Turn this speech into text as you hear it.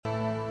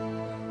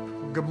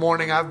Good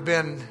morning. I've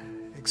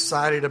been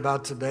excited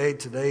about today.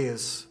 Today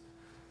is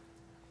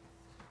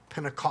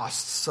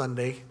Pentecost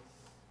Sunday.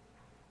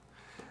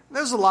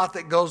 There's a lot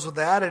that goes with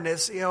that, and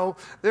it's, there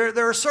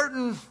are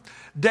certain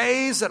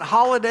days and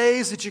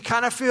holidays that you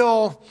kind of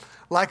feel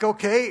like,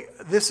 okay,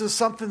 this is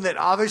something that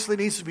obviously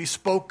needs to be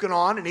spoken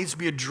on. It needs to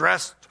be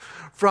addressed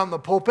from the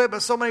pulpit,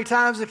 but so many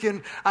times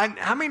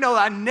how many know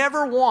I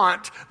never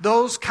want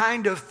those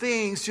kind of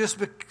things just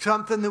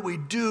something that we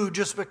do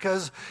just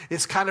because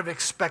it's kind of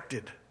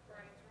expected.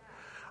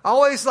 I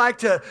always like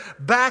to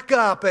back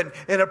up and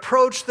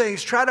approach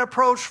things, try to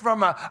approach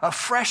from a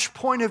fresh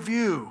point of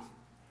view.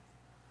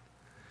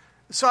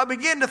 So I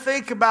begin to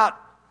think about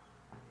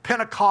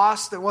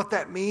Pentecost and what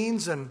that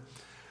means. And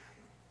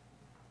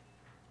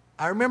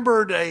I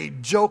remembered a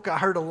joke I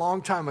heard a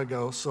long time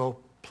ago, so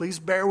please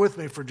bear with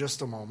me for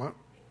just a moment.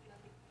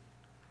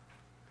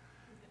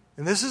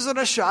 And this isn't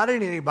a shot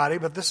at anybody,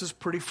 but this is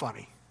pretty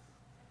funny.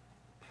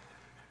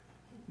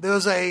 There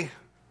was a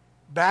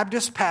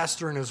Baptist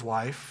pastor and his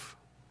wife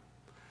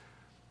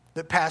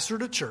that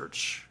pastored a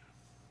church.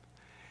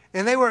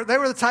 And they were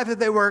the type that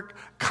they were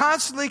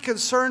constantly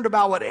concerned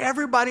about what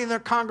everybody in their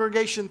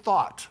congregation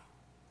thought.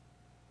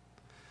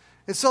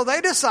 And so they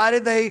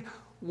decided they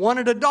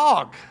wanted a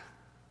dog.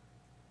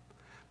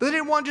 But they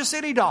didn't want just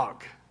any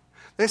dog.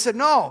 They said,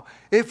 no,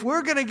 if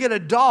we're going to get a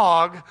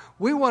dog,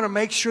 we want to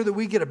make sure that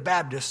we get a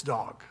Baptist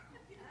dog.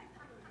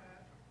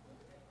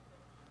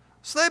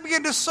 So they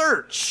began to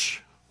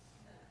search.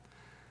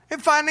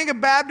 And finding a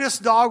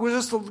Baptist dog was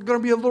just going to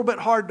be a little bit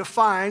hard to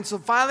find. So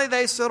finally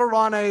they settled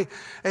on a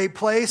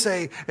place,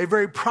 a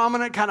very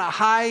prominent kind of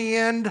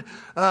high-end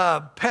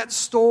pet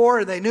store.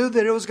 And they knew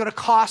that it was going to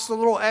cost a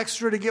little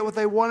extra to get what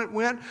they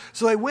wanted.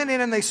 So they went in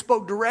and they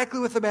spoke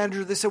directly with the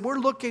manager. They said, we're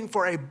looking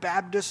for a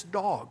Baptist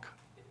dog.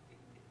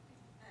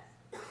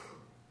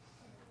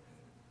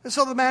 And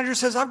so the manager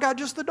says, I've got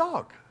just the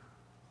dog.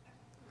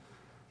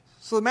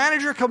 So the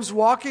manager comes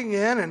walking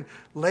in and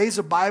lays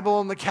a Bible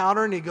on the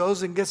counter, and he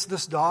goes and gets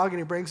this dog, and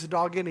he brings the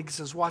dog in. He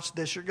says, watch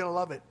this, you're going to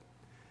love it.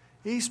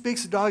 He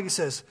speaks to the dog. He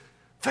says,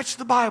 fetch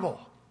the Bible.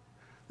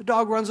 The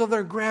dog runs over there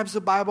and grabs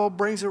the Bible,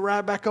 brings it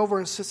right back over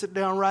and sits it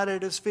down right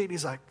at his feet.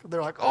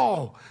 They're like,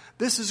 oh,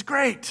 this is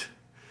great.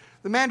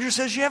 The manager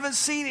says, you haven't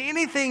seen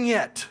anything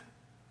yet.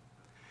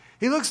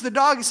 He looks at the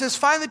dog. He says,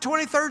 find the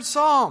 23rd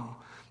Psalm.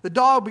 The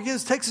dog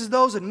takes his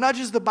nose and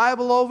nudges the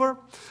Bible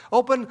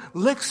open,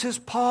 licks his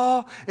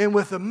paw, and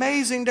with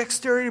amazing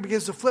dexterity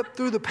begins to flip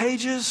through the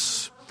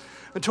pages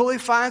until he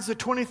finds the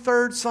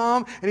 23rd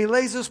Psalm, and he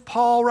lays his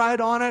paw right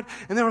on it.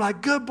 And they were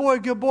like, good boy,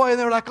 good boy. And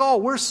they were like, oh,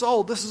 we're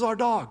sold. This is our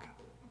dog.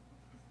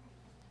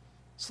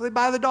 So they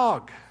buy the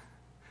dog.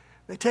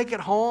 They take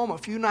it home. A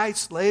few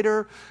nights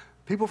later,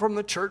 people from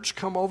the church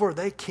come over.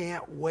 They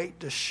can't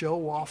wait to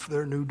show off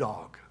their new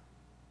dog.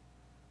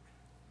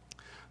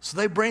 So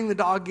they bring the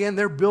dog in.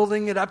 They're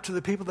building it up to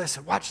the people. They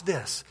said, watch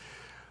this.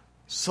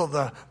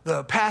 So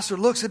the pastor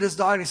looks at his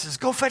dog and he says,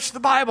 go fetch the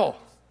Bible.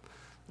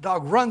 The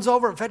dog runs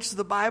over and fetches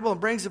the Bible and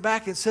brings it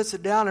back and sits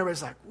it down.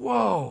 Everybody's like,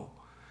 whoa.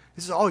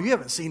 He says, oh, you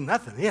haven't seen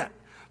nothing yet.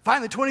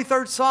 Find the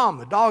 23rd Psalm.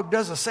 The dog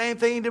does the same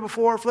thing he did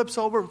before, flips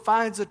over and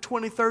finds the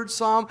 23rd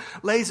Psalm,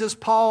 lays his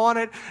paw on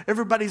it.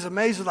 Everybody's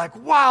amazed. They're like,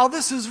 wow,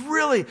 this is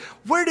really,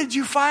 where did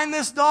you find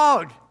this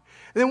dog?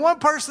 And then one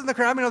person in the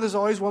crowd, there's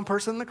always one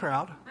person in the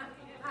crowd.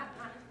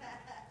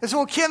 They said,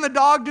 well, can the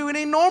dog do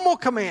any normal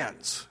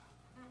commands?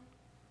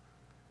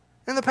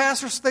 And the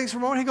pastor thinks for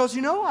a moment. He goes,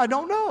 I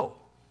don't know.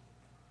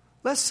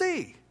 Let's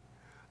see.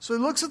 So he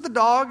looks at the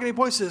dog and he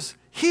points and says,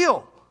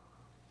 heel.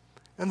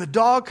 And the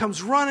dog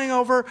comes running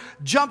over,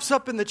 jumps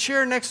up in the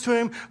chair next to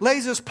him,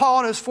 lays his paw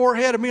on his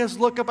forehead, and begins to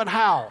look up and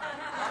howl.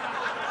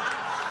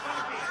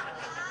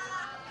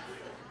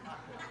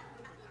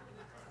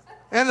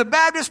 And the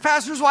Baptist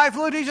pastor's wife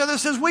looked at each other and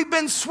says, we've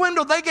been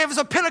swindled. They gave us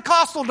a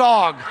Pentecostal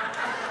dog.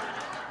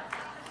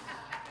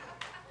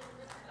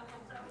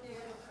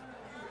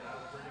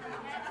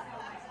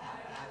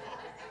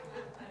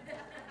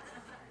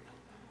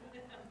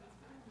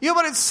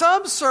 But in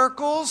some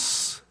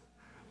circles,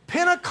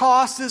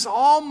 Pentecost is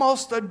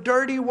almost a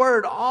dirty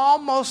word,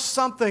 almost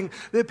something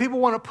that people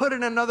want to put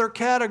in another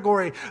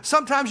category.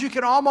 Sometimes you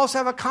can almost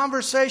have a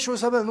conversation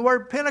with someone, and the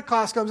word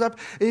Pentecost comes up,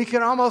 and you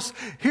can almost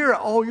hear,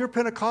 oh, you're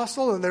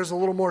Pentecostal, and there's a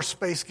little more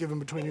space given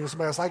between you and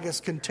somebody else, like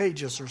it's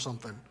contagious or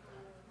something.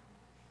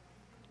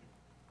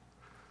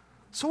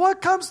 So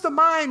what comes to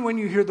mind when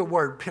you hear the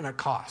word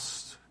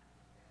Pentecost?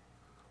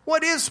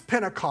 What is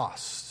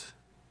Pentecost?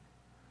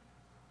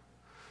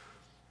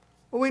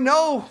 Well, we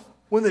know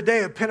when the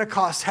day of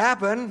Pentecost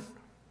happened,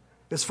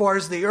 as far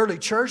as the early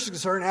church is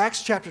concerned,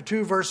 Acts chapter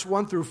 2, verse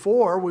 1 through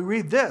 4, we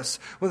read this.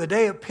 When the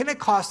day of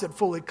Pentecost had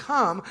fully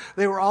come,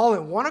 they were all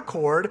in one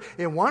accord,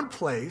 in one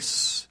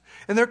place.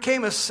 And there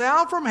came a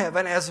sound from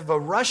heaven as of a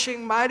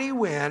rushing mighty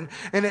wind,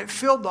 and it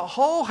filled the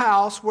whole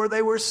house where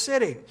they were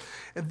sitting.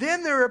 And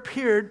then there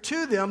appeared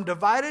to them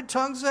divided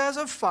tongues as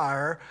of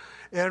fire,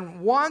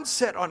 and one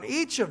sat on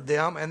each of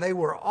them, and they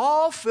were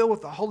all filled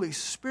with the Holy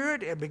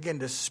Spirit and began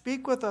to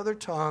speak with other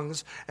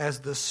tongues as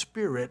the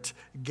Spirit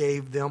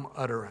gave them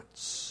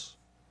utterance.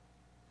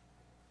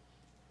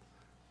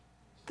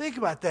 Think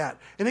about that.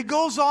 And it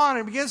goes on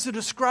and begins to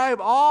describe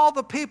all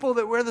the people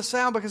that were in the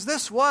sound, because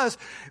this was,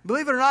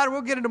 believe it or not,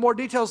 we'll get into more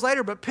details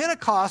later, but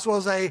Pentecost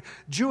was a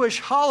Jewish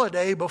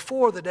holiday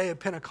before the day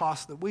of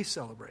Pentecost that we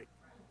celebrate.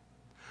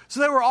 So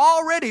there were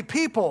already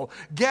people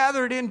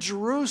gathered in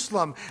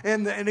Jerusalem.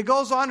 And it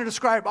goes on to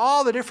describe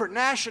all the different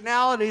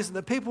nationalities and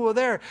the people were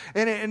there.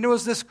 And there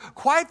was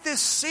quite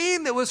this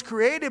scene that was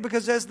created,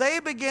 because as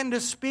they began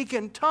to speak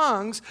in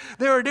tongues,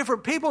 there were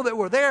different people that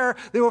were there.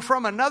 They were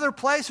from another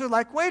place who were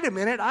like, wait a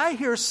minute, I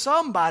hear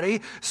somebody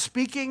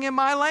speaking in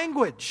my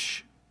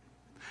language,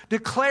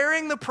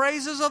 declaring the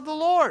praises of the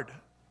Lord.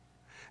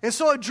 And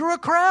so it drew a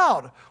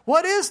crowd.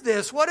 What is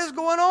this? What is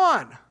going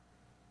on?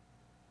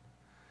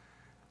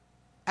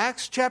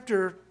 Acts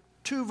chapter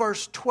 2,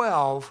 verse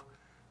 12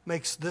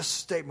 makes this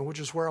statement,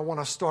 which is where I want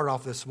to start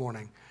off this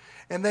morning.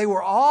 And they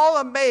were all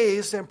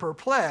amazed and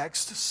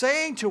perplexed,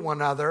 saying to one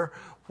another,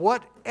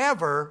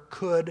 whatever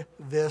could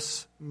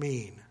this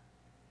mean?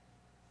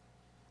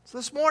 So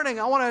this morning,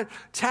 I want to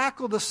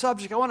tackle the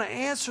subject. I want to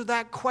answer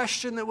that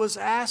question that was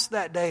asked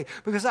that day,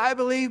 because I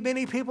believe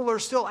many people are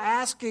still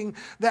asking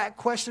that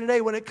question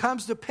today. When it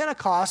comes to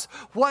Pentecost,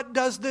 what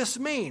does this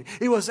mean?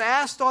 It was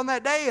asked on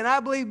that day, and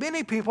I believe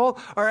many people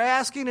are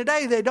asking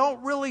today. They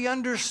don't really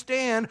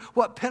understand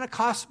what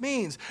Pentecost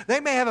means. They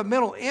may have a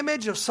mental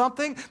image of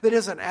something that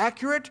isn't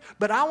accurate,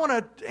 but I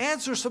want to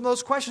answer some of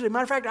those questions. As a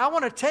matter of fact, I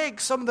want to take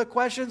some of the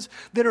questions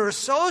that are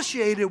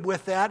associated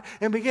with that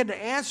and begin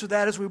to answer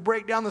that as we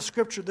break down the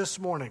scripture this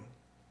morning.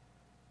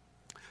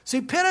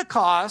 See,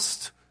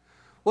 Pentecost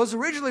was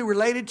originally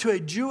related to a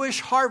Jewish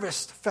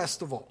harvest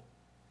festival,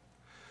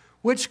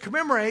 which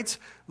commemorates,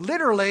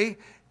 literally,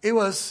 it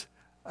was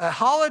a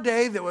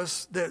holiday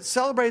that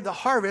celebrated the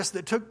harvest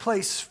that took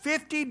place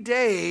 50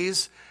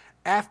 days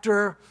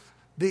after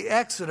the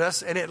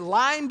Exodus, and it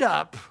lined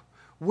up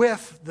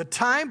with the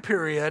time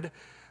period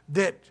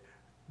that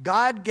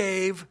God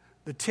gave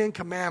the Ten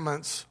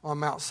Commandments on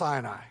Mount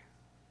Sinai.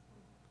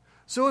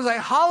 So it was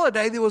a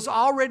holiday that was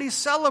already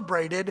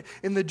celebrated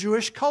in the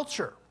Jewish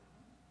culture.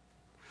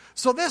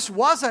 So this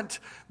wasn't,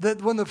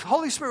 that when the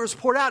Holy Spirit was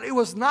poured out, it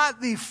was not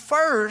the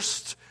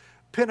first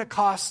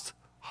Pentecost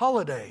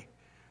holiday.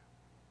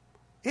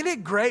 Isn't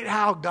it great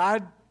how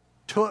God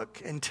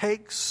took and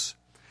takes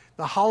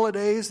the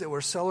holidays that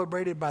were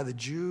celebrated by the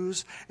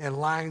Jews and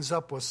lines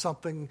up with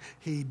something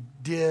he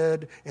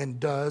did and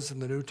does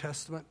in the New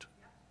Testament?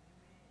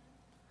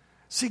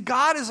 See,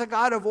 God is a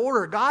God of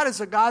order. God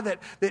is a God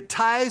that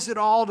ties it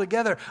all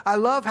together. I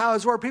love how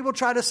his word, people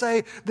try to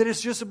say that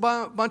it's just a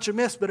bunch of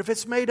myths, but if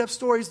it's made up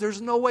stories,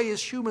 there's no way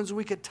as humans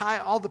we could tie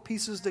all the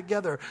pieces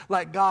together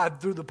like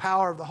God, through the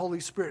power of the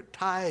Holy Spirit,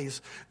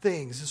 ties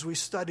things as we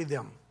study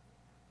them.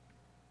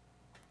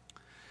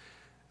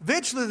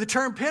 Eventually, the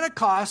term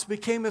Pentecost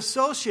became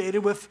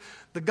associated with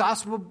the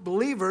gospel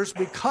believers,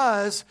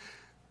 because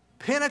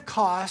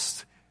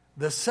Pentecost,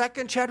 the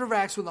second chapter of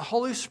Acts, when the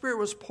Holy Spirit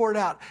was poured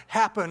out,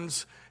 happened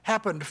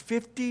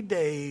 50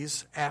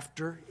 days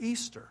after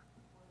Easter.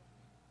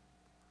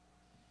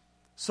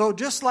 So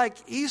just like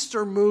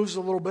Easter moves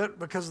a little bit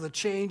because of the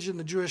change in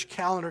the Jewish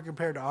calendar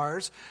compared to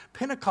ours,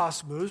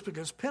 Pentecost moves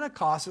because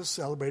Pentecost is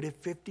celebrated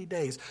 50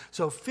 days.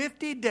 So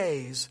 50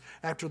 days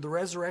after the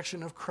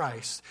resurrection of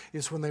Christ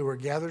is when they were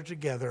gathered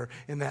together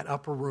in that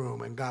upper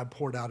room and God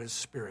poured out his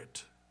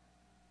Spirit.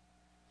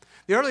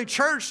 The early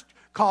church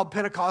called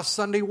Pentecost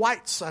Sunday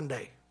White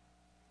Sunday.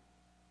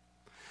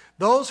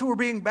 Those who were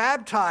being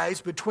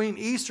baptized between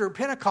Easter and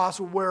Pentecost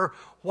would wear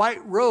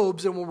white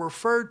robes and were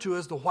referred to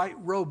as the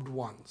white-robed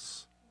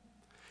ones.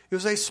 It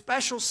was a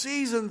special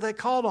season they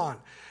called on.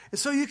 And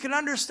so you can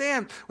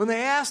understand, when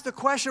they asked the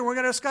question, we're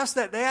going to discuss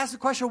that, they asked the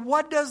question,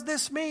 what does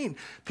this mean?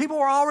 People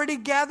were already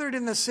gathered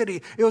in the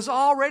city. It was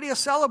already a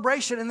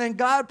celebration, and then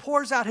God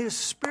pours out his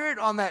Spirit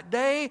on that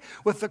day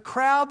with the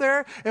crowd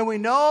there. And we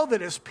know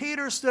that as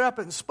Peter stood up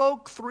and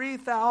spoke,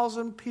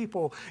 3,000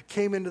 people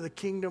came into the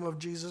kingdom of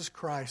Jesus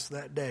Christ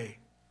that day.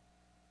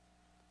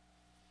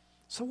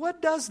 So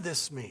what does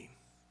this mean?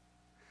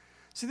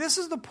 See, this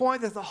is the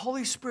point that the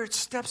Holy Spirit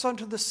steps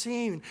onto the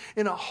scene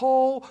in a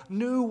whole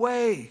new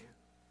way.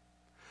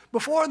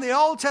 Before in the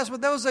Old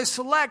Testament, there was a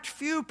select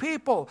few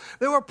people.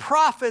 There were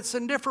prophets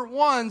and different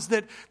ones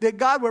that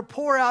God would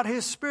pour out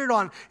his Spirit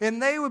on,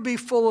 and they would be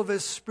full of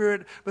his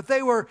Spirit, but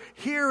they were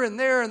here and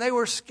there, and they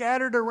were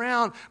scattered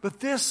around. But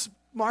this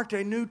marked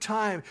a new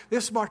time.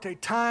 This marked a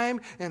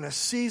time and a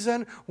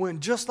season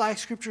when, just like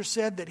Scripture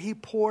said, that he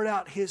poured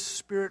out his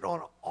Spirit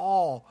on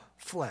all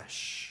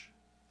flesh.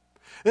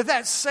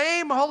 That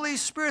same Holy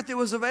Spirit that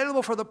was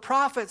available for the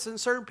prophets and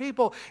certain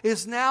people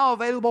is now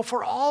available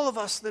for all of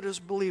us that is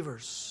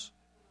believers.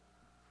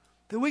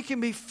 That we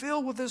can be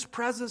filled with his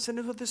presence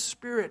and with his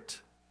Spirit.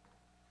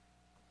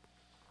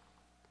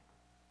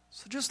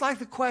 So just like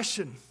the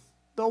question,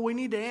 though, we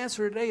need to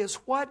answer today is,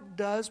 what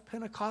does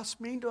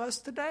Pentecost mean to us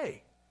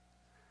today?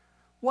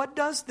 What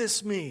does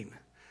this mean?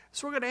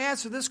 So we're going to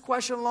answer this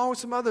question along with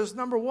some others.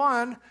 Number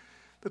one,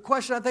 the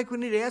question I think we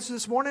need to answer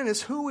this morning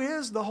is, who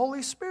is the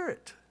Holy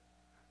Spirit?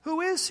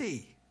 Who is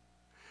he?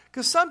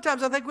 Because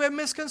sometimes I think we have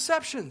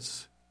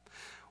misconceptions.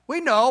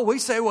 we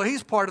say, well,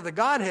 he's part of the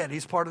Godhead.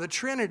 He's part of the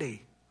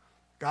Trinity.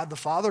 God the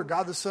Father,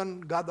 God the Son,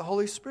 God the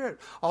Holy Spirit.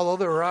 Although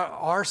there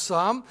are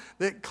some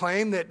that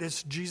claim that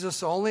it's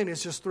Jesus only and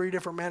it's just 3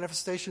 different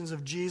manifestations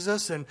of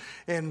Jesus.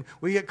 And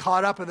we get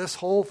caught up in this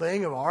whole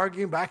thing of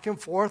arguing back and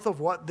forth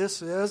of what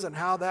this is and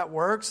how that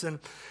works.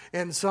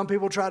 And some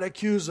people try to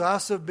accuse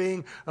us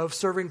of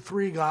serving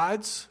 3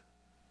 gods.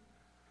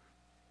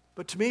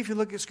 But to me, if you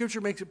look at Scripture,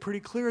 it makes it pretty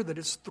clear that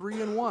it's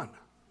 3 in 1.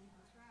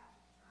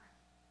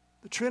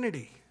 The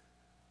Trinity.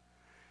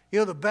 You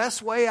know, the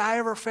best way I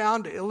ever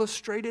found to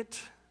illustrate it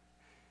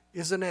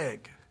is an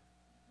egg.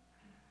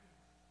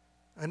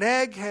 An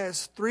egg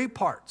has 3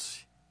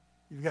 parts.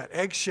 You've got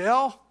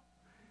eggshell,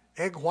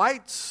 egg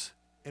whites,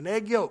 and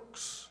egg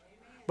yolks.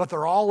 But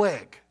they're all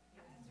egg.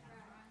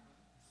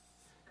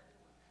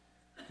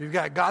 You've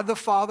got God the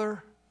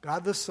Father,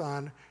 God the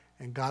Son,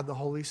 and God the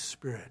Holy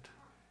Spirit.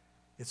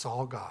 It's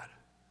all God.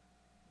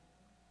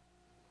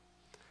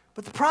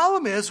 But the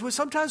problem is,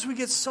 sometimes we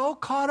get so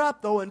caught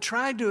up, though, in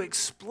trying to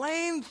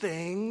explain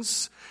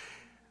things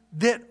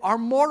that our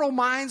mortal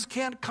minds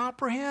can't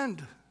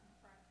comprehend.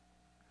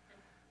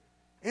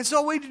 And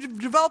so we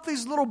develop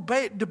these little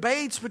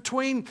debates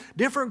between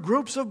different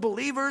groups of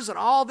believers and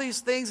all these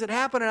things that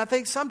happen. And I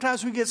think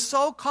sometimes we get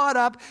so caught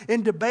up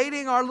in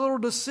debating our little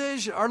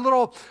decision, our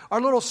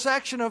little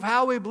section of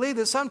how we believe,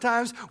 that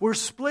sometimes we're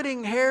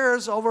splitting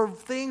hairs over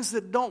things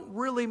that don't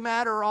really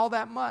matter all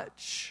that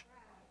much.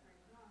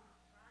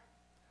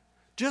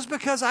 Just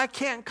because I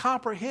can't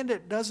comprehend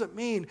it doesn't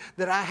mean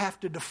that I have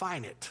to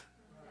define it.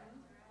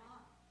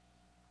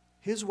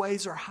 His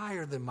ways are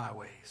higher than my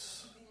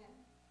ways.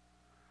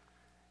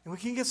 And we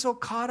can get so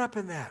caught up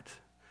in that.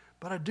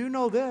 But I do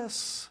know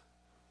this.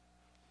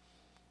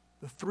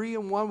 The 3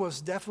 in 1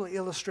 was definitely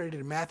illustrated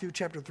in Matthew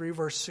chapter 3,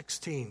 verse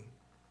 16. It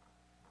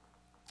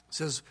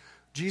says,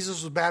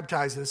 Jesus was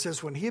baptized, and it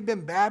says, when he had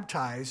been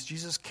baptized,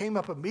 Jesus came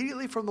up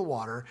immediately from the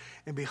water,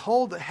 and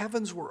behold, the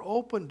heavens were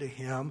opened to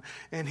him,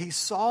 and he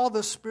saw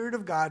the Spirit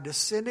of God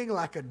descending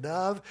like a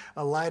dove,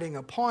 alighting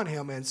upon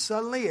him, and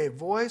suddenly a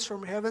voice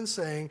from heaven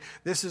saying,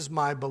 this is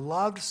my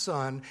beloved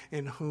Son,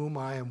 in whom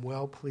I am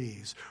well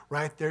pleased.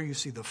 Right there you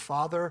see the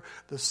Father,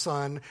 the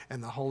Son,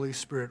 and the Holy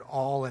Spirit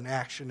all in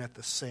action at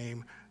the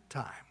same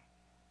time.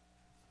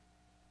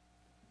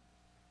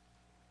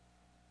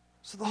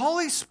 So the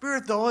Holy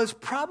Spirit, though, is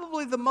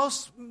probably the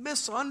most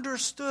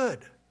misunderstood.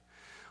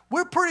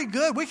 We're pretty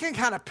good. We can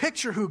kind of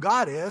picture who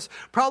God is.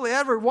 Probably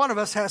every one of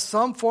us has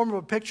some form of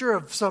a picture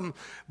of some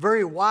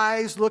very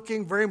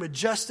wise-looking, very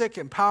majestic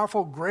and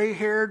powerful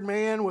gray-haired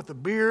man with a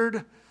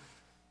beard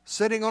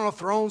sitting on a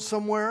throne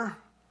somewhere.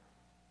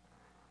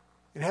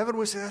 In heaven,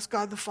 we say, that's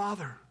God the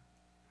Father.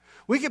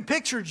 We can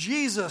picture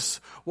Jesus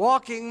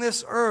walking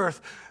this earth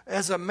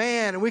as a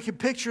man, and we can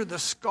picture the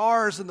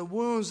scars and the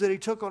wounds that he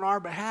took on our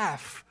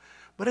behalf.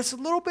 But it's a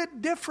little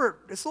bit different.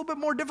 It's a little bit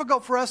more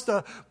difficult for us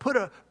to put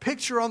a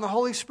picture on the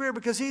Holy Spirit,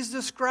 because he's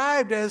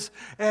described as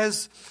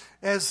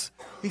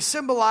he's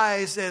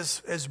symbolized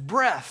as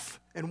breath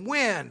and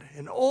wind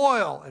and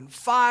oil and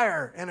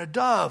fire and a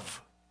dove.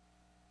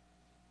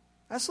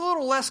 That's a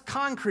little less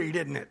concrete,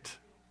 isn't it?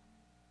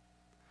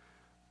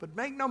 But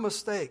make no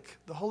mistake,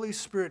 the Holy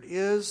Spirit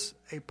is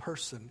a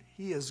person.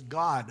 He is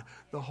God,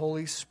 the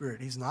Holy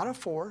Spirit. He's not a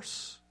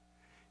force.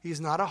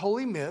 He's not a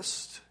holy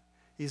mist.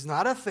 He's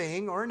not a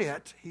thing or an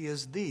it. He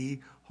is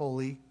the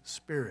Holy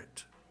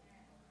Spirit.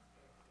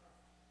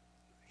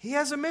 He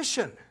has a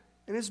mission,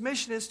 and his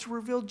mission is to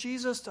reveal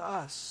Jesus to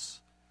us.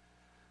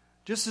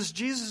 Just as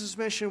Jesus'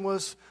 mission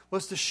was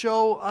to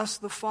show us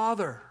the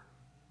Father.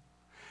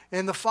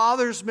 And the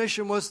Father's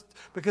mission was,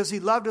 because he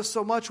loved us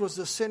so much, was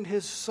to send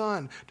his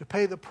Son to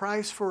pay the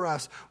price for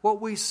us. What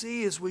we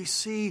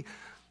see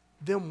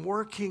them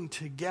working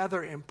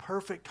together in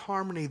perfect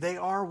harmony. They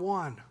are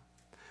one.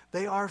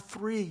 They are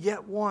 3,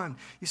 yet one.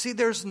 You see,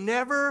 there's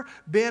never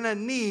been a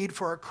need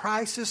for a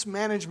crisis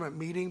management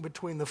meeting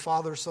between the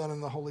Father, Son,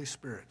 and the Holy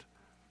Spirit.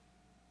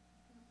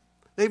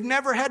 They've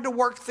never had to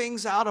work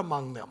things out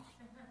among them.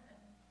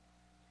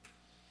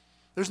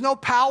 There's no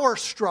power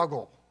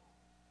struggle,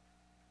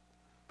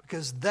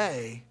 because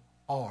they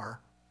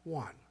are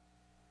one.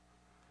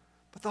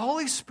 But the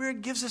Holy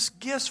Spirit gives us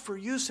gifts for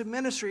use in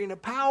ministry and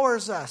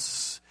empowers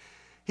us.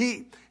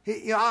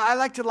 I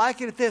like to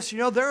liken it this.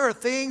 There are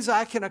things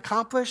I can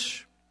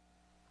accomplish.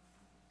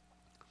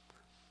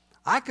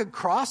 I could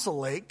cross a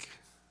lake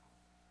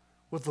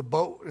with a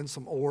boat and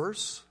some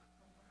oars.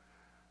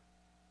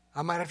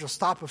 I might have to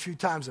stop a few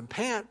times and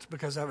pant,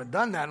 because I haven't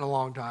done that in a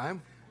long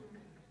time.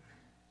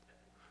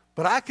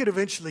 But I could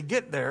eventually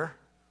get there.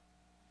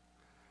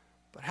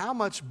 But how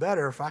much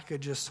better if I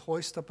could just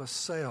hoist up a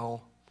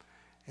sail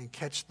and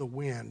catch the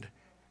wind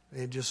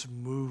and just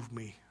move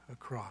me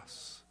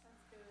across.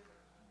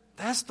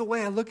 That's the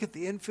way I look at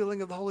the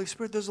infilling of the Holy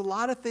Spirit. There's a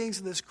lot of things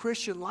in this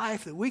Christian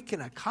life that we can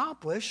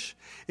accomplish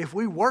if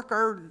we work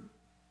our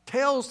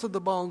tails to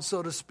the bone,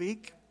 so to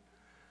speak.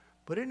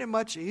 But isn't it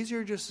much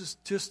easier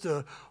just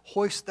to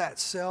hoist that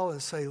cell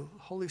and say,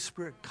 Holy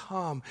Spirit,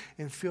 come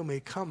and fill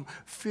me. Come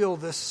fill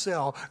this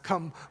cell.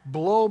 Come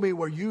blow me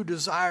where you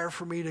desire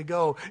for me to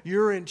go.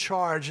 You're in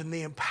charge. And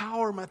the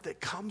empowerment that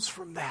comes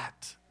from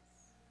that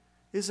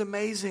is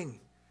amazing.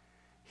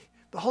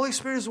 The Holy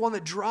Spirit is the one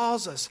that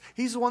draws us.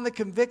 He's the one that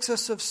convicts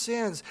us of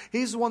sins.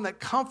 He's the one that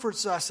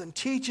comforts us and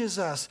teaches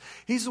us.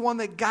 He's the one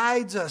that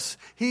guides us.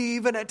 He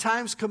even at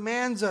times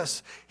commands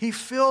us. He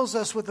fills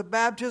us with the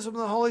baptism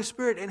of the Holy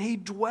Spirit, and He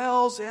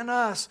dwells in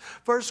us.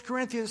 1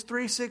 Corinthians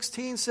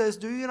 3:16 says,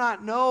 do you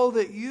not know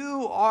that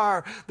you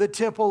are the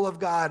temple of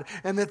God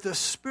and that the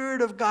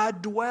Spirit of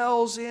God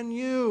dwells in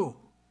you?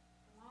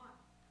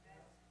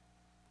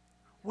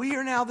 We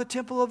are now the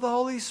temple of the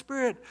Holy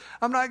Spirit.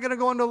 I'm not going to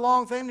go into a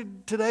long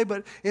thing today,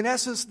 but in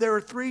essence, there are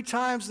 3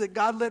 times that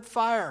God lit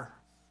fire.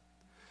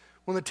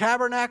 When the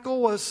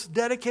tabernacle was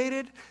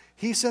dedicated,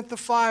 He sent the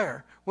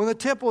fire. When the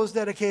temple was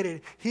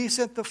dedicated, He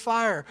sent the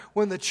fire.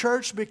 When the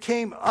church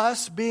became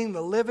us being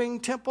the living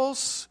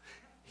temples,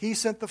 He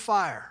sent the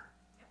fire.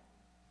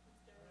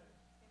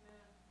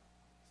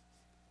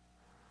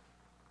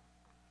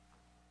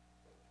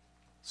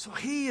 So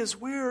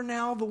we're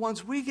now the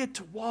ones, we get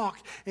to walk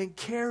and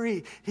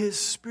carry His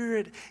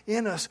Spirit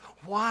in us.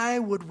 Why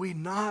would we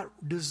not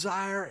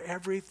desire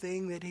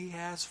everything that He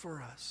has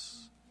for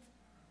us?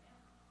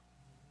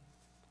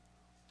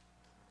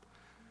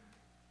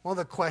 One of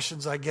the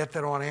questions I get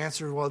that I want to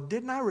answer, well,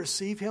 didn't I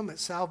receive Him at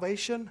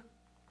salvation?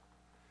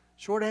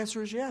 Short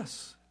answer is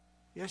yes.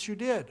 Yes, you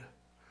did.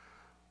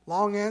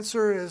 Long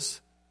answer is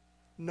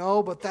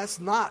no, but that's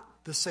not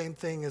the same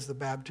thing as the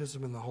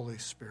baptism in the Holy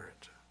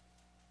Spirit.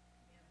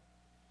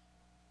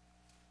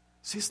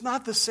 See, it's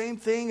not the same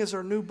thing as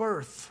our new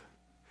birth.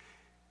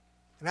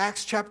 In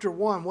Acts chapter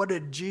 1, what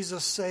did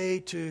Jesus say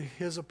to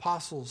His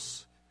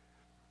apostles?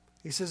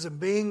 He says, and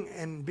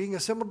being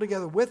assembled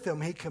together with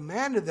them, He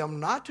commanded them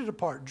not to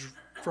depart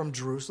from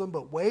Jerusalem,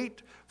 but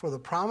wait for the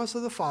promise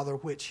of the Father,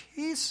 which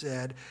He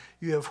said,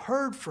 you have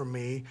heard from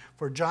me,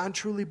 for John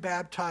truly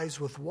baptized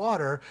with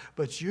water,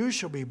 but you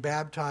shall be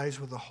baptized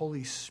with the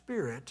Holy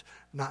Spirit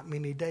not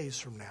many days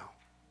from now.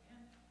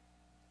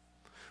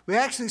 We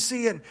actually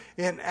see in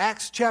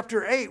Acts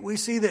chapter 8, we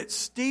see that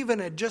Stephen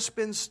had just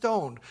been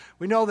stoned.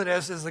 We know that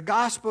as the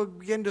gospel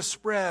began to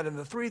spread and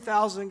the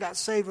 3,000 got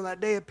saved on that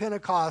day of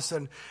Pentecost,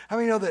 and how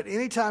many know that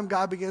anytime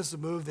God begins to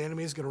move, the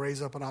enemy is going to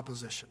raise up an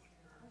opposition?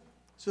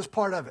 It's just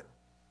part of it.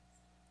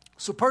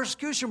 So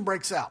persecution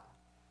breaks out.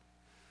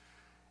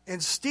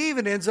 And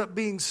Stephen ends up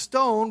being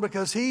stoned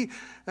because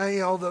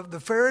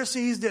the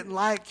Pharisees didn't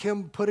like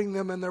him putting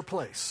them in their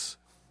place.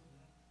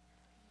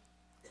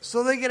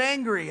 So they get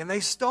angry and they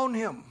stone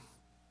him.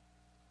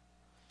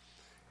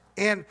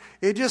 And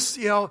it just,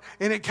 and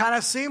it kind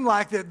of seemed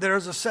like that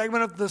there's a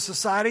segment of the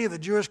society, of the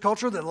Jewish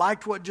culture, that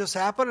liked what just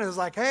happened. And it's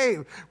like, hey,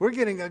 we're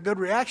getting a good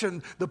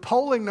reaction. The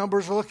polling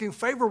numbers are looking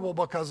favorable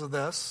because of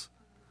this,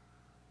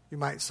 you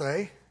might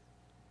say.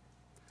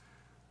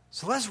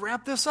 So let's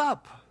wrap this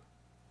up.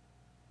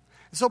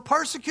 So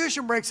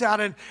persecution breaks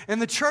out,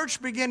 and the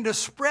church began to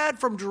spread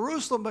from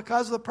Jerusalem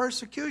because of the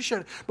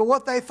persecution. But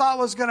what they thought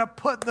was going to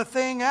put the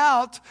thing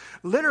out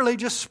literally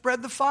just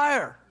spread the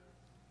fire.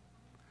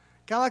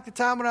 Kind of like the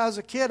time when I was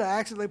a kid, I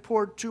accidentally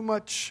poured too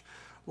much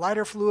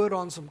lighter fluid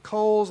on some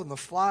coals, and the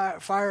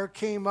fire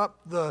came up,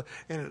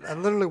 and I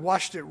literally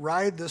watched it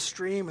ride the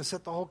stream and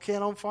set the whole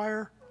can on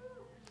fire.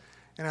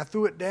 And I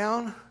threw it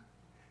down,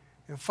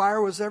 and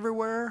fire was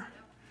everywhere.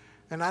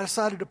 And I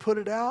decided to put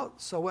it out,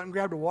 so I went and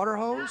grabbed a water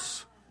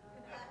hose.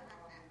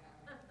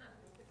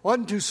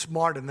 Wasn't too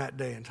smart in that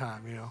day and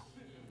time,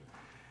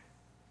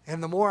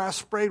 And the more I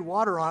sprayed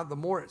water on it, the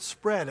more it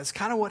spread. It's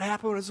kind of what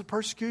happened as the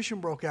persecution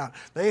broke out.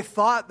 They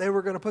thought they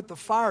were going to put the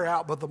fire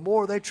out, but the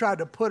more they tried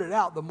to put it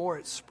out, the more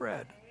it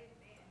spread.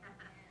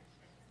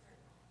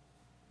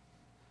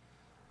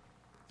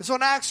 And so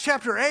in Acts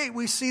chapter 8,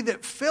 we see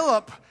that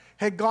Philip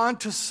had gone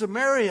to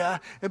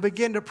Samaria and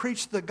began to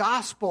preach the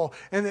gospel,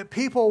 and that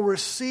people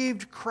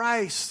received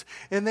Christ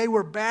and they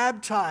were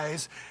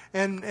baptized.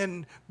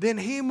 And then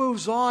he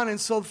moves on,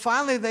 and so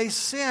finally they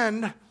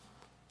send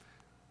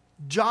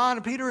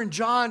Peter and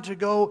John to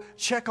go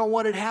check on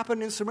what had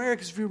happened in Samaria.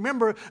 Because if you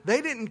remember,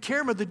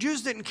 the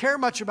Jews didn't care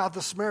much about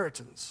the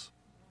Samaritans.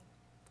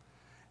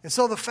 And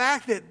so the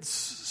fact that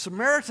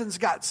Samaritans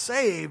got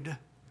saved,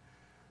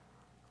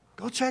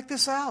 go check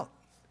this out.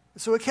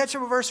 So we catch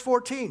up with verse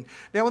 14.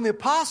 Now when the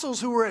apostles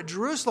who were at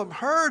Jerusalem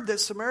heard that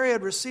Samaria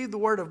had received the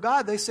word of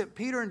God, they sent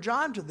Peter and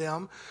John to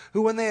them,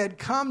 who when they had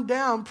come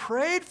down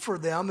prayed for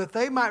them that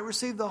they might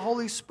receive the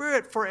Holy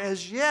Spirit, for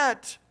as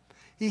yet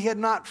he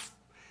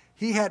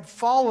had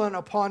fallen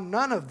upon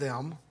none of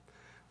them,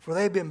 for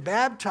they had been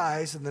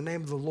baptized in the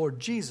name of the Lord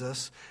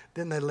Jesus.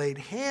 Then they laid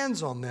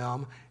hands on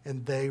them,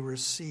 and they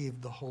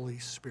received the Holy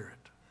Spirit.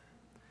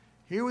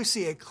 Here we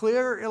see a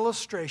clear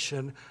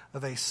illustration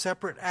of a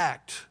separate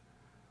act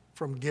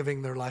from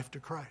giving their life to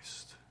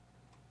Christ.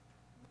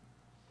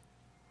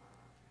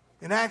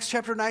 In Acts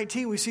chapter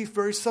 19, we see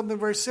something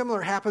very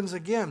similar happens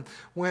again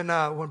when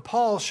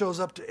Paul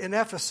shows up in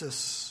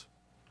Ephesus.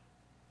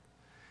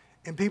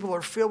 and people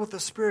are filled with the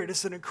Spirit,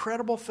 it's an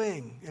incredible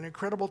thing, an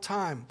incredible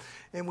time.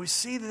 And we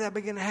see that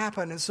begin to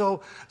happen. And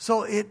so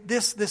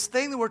this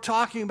thing that we're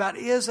talking about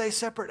is a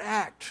separate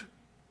act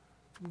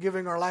from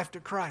giving our life to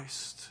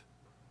Christ.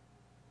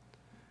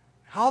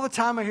 All the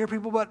time I hear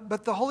people,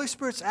 but the Holy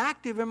Spirit's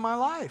active in my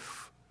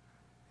life.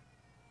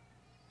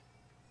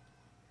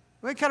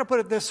 Let me kind of put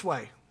it this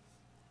way.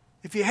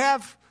 How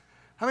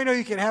many know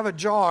you can have a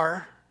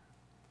jar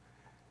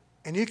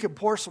and you can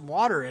pour some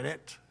water in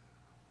it?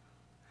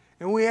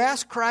 And we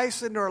ask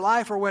Christ into our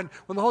life, or when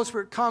the Holy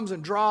Spirit comes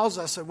and draws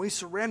us and we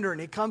surrender and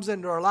He comes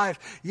into our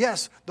life,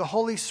 yes, the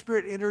Holy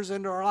Spirit enters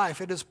into our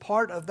life. It is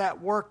part of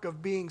that work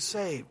of being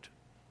saved.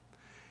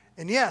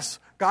 And yes,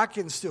 God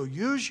can still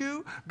use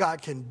you,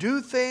 God can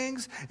do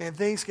things, and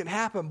things can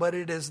happen, but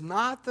it is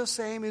not the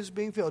same as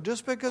being filled.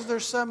 Just because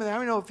there's some in there, I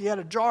don't know if you had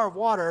a jar of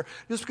water,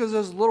 just because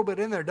there's a little bit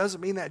in there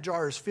doesn't mean that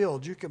jar is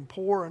filled. You can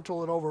pour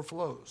until it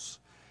overflows.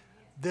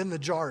 Then the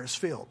jar is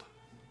filled.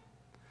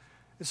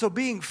 And so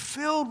being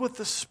filled with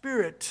the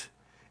Spirit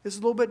is a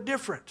little bit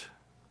different.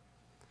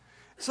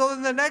 So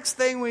then the next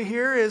thing we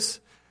hear is,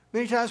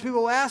 many times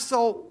people ask,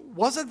 so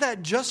wasn't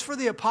that just for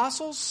the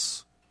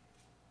apostles?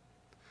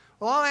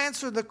 Well, I'll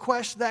answer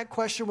that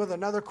question with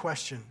another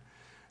question.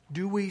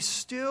 Do we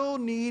still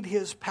need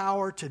His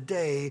power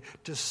today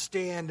to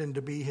stand and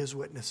to be His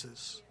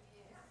witnesses?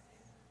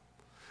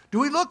 Do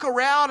we look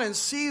around and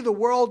see the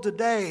world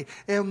today,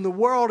 and the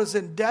world is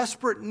in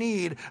desperate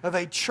need of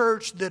a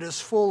church that is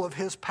full of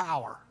His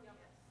power?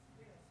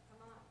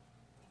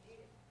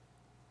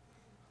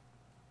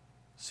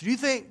 So do you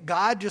think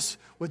God just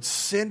would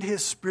send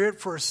His Spirit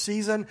for a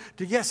season?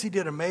 Yes, He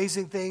did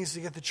amazing things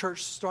to get the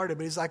church started,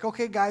 but He's like,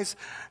 okay, guys,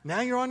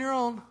 now you're on your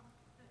own.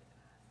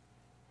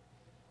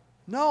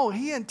 No,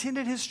 He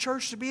intended His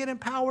church to be an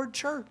empowered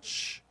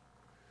church.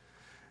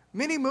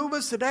 Many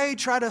movements today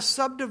try to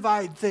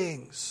subdivide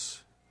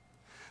things.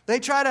 They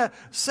try to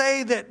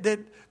say that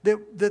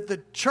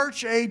the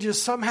church age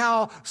is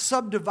somehow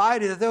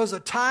subdivided, that there was a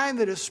time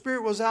that His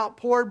Spirit was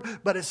outpoured,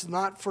 but it's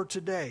not for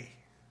today.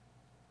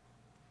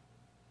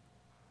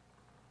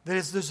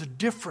 There's a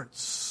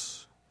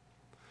difference.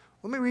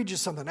 Let me read you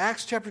something.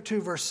 Acts chapter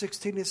 2, verse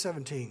 16 and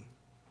 17.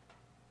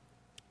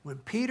 When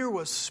Peter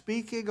was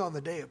speaking on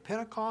the day of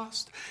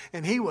Pentecost,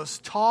 and he was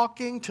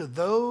talking to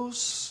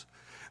those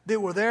that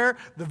were there,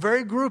 the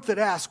very group that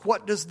asked,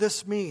 what does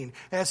this mean?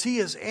 As he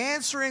is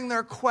answering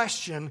their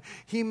question,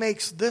 he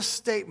makes this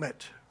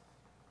statement.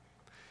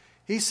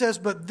 He says,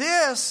 but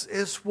this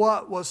is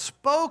what was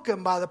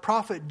spoken by the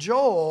prophet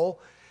Joel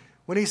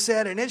when he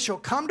said, and it shall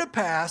come to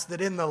pass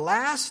that in the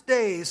last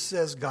days,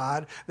 says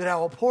God, that I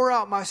will pour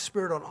out my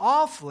Spirit on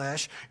all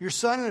flesh. Your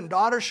son and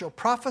daughter shall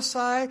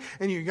prophesy,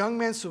 and your young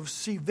men shall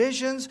see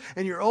visions,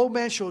 and your old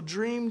men shall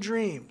dream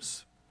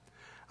dreams.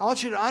 I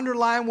want you to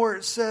underline where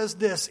it says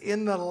this,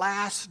 in the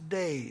last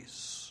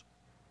days.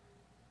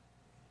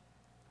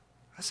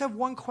 I just have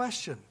one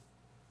question.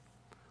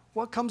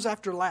 What comes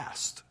after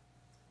last?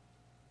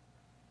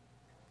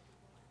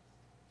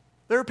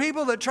 There are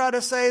people that try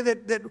to say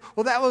that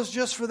that was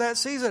just for that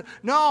season.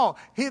 No,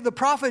 the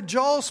prophet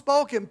Joel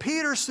spoke, and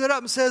Peter stood up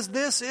and says,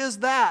 this is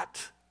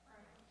that.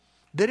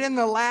 That in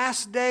the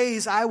last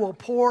days I will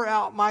pour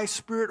out my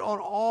Spirit on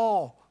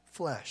all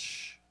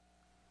flesh.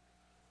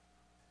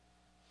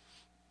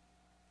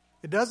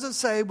 It doesn't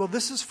say, well,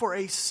 this is for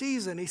a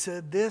season. He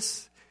said,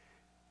 this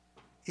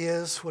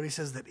is what he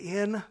says, that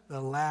in the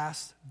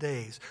last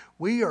days.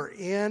 We are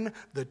in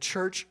the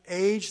church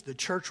age. The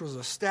church was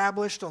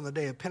established on the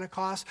day of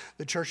Pentecost.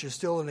 The church is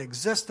still in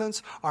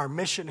existence. Our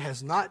mission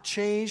has not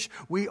changed.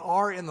 We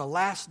are in the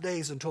last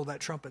days until that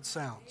trumpet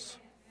sounds.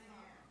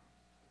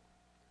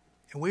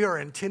 And we are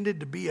intended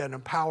to be an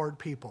empowered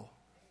people.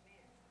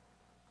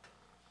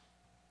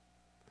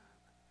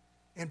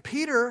 And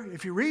Peter,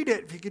 if you read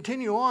it, if you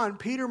continue on,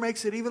 Peter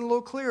makes it even a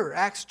little clearer.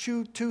 Acts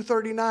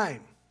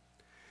 2:39.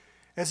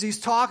 As he's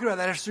talking about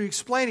that, after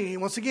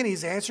explaining, once again,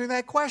 he's answering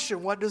that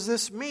question. What does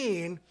this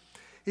mean?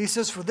 He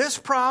says, for this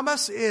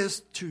promise is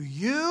to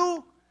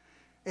you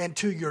and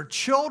to your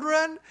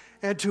children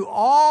and to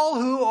all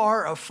who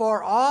are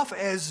afar off,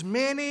 as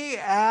many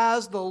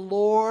as the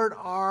Lord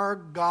our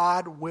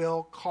God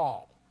will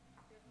call.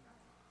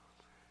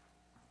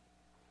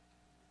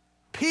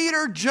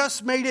 Peter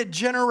just made it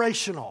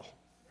generational.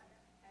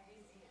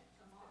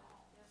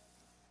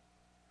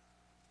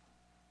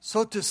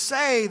 So to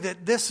say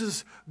that this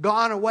has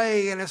gone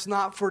away and it's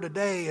not for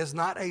today is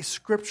not a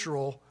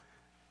scriptural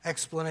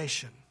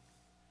explanation.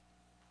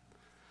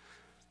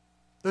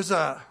 There's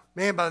a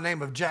man by the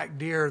name of Jack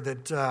Deere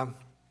that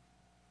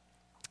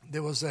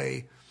there was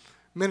a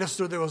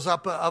minister that was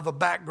up of a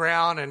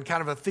background and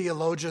kind of a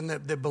theologian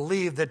that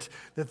believed that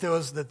there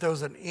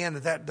was an end,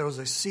 that there was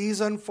a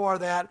season for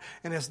that,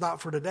 and it's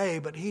not for today.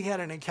 But he had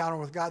an encounter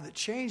with God that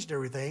changed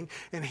everything,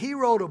 and he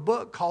wrote a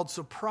book called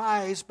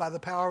Surprised by the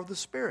Power of the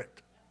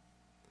Spirit.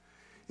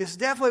 It's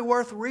definitely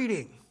worth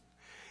reading.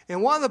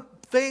 And one of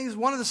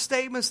the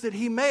statements that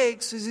he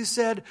makes is he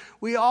said,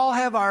 we all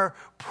have our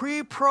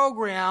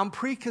pre-programmed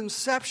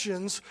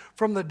preconceptions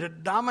from the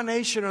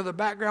denomination or the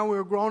background we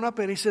were growing up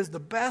in. He says the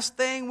best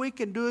thing we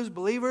can do as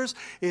believers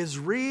is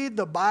read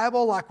the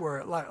Bible like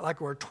we're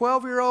a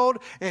 12-year-old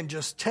and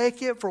just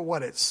take it for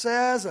what it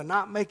says and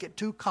not make it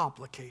too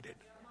complicated.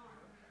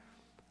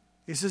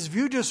 He says if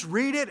you just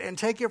read it and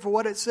take it for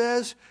what it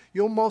says,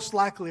 you'll most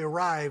likely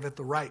arrive at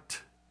the right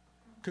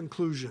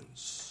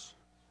conclusions.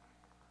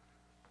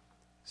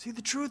 See,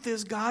 the truth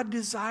is God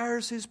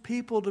desires his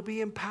people to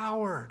be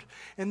empowered,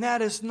 and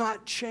that has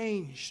not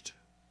changed.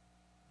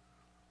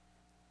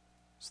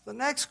 So the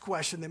next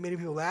question that many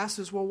people ask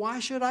is, well, why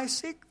should I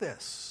seek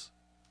this?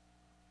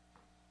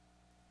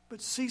 But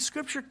see,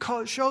 Scripture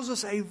shows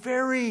us a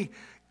very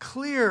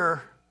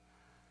clear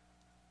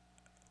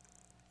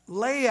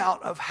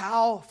layout of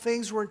how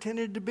things were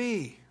intended to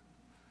be.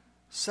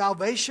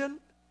 Salvation,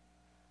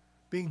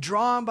 being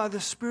drawn by the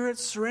Spirit,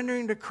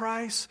 surrendering to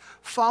Christ,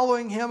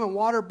 following him in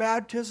water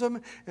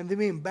baptism, and then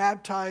being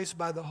baptized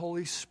by the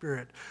Holy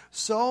Spirit.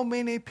 So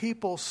many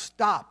people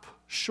stop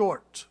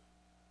short.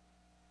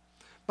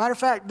 Matter of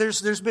fact,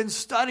 there's been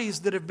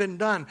studies that have been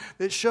done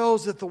that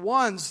shows that the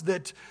ones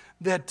that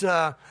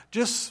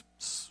just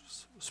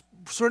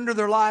surrender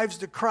their lives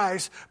to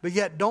Christ, but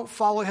yet don't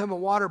follow him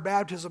in water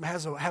baptism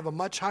have a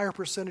much higher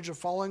percentage of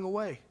falling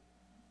away.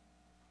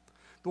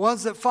 The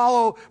ones that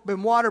follow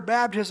in water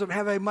baptism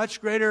have a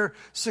much greater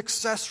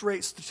success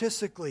rate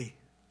statistically.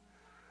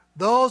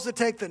 Those that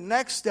take the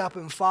next step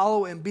and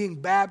follow in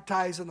being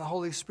baptized in the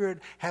Holy Spirit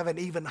have an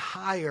even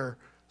higher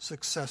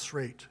success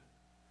rate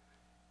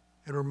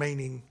in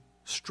remaining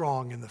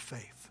strong in the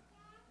faith.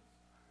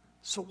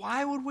 So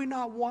why would we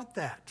not want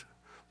that?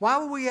 Why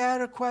would we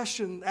ask a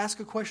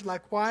question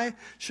like, why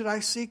should I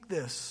seek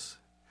this?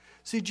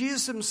 See,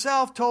 Jesus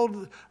himself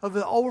told of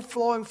the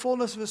overflowing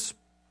fullness of his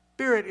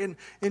Spirit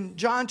in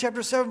John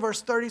chapter 7,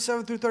 verse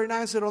 37 through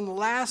 39, said, on the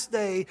last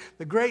day,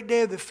 the great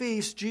day of the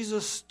feast,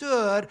 Jesus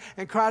stood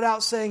and cried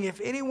out, saying,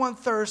 if anyone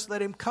thirsts,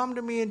 let him come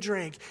to me and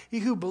drink. He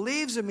who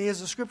believes in me,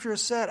 as the scripture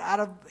has said, out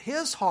of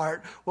his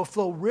heart will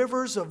flow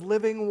rivers of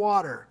living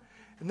water.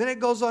 And then it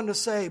goes on to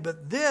say,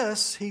 but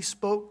this he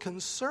spoke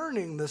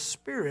concerning the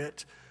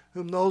Spirit,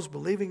 whom those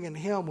believing in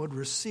him would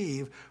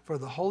receive, for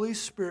the Holy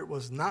Spirit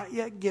was not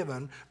yet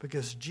given,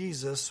 because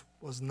Jesus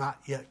was not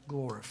yet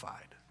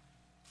glorified.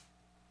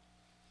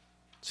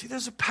 See,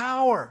 there's a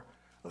power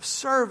of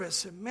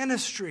service and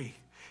ministry.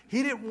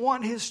 He didn't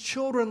want his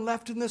children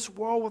left in this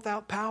world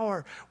without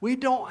power. We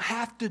don't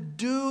have to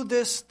do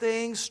this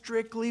thing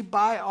strictly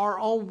by our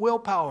own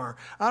willpower.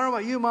 I don't know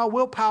about you, my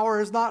willpower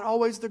is not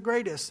always the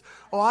greatest.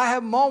 Oh, I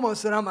have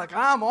moments that I'm like,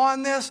 I'm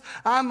on this,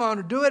 I'm going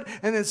to do it,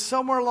 and then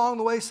somewhere along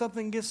the way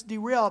something gets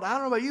derailed. I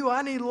don't know about you,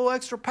 I need a little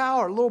extra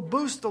power, a little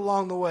boost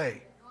along the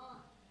way.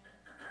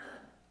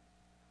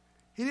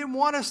 He didn't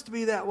want us to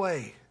be that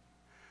way,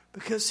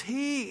 because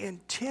he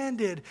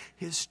intended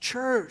his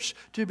church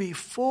to be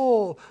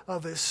full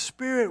of his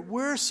Spirit.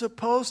 We're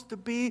supposed to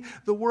be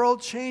the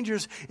world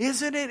changers.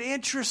 Isn't it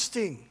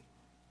interesting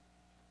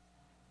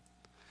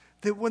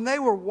that when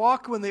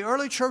the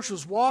early church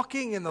was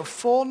walking in the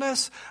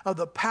fullness of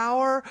the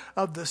power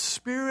of the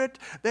Spirit,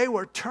 they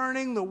were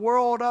turning the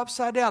world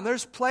upside down?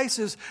 There's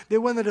places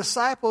that when the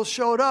disciples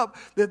showed up,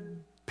 that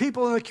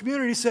people in the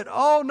community said,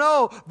 oh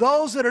no,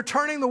 those that are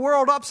turning the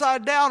world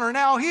upside down are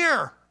now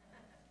here.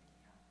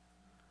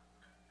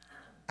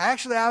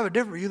 Actually, I have a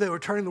different view. They were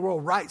turning the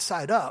world right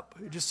side up.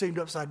 It just seemed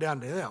upside down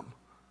to them.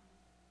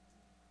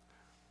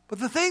 But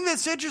the thing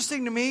that's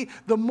interesting to me,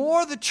 the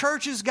more the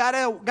church has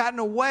gotten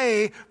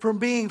away from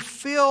being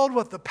filled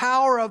with the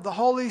power of the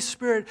Holy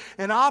Spirit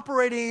and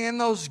operating in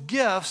those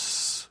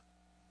gifts,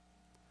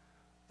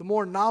 the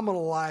more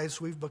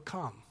nominalized we've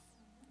become.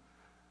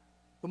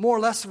 The more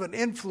less of an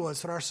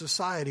influence in our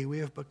society we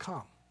have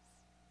become.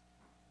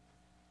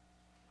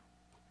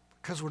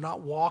 Because we're not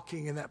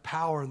walking in that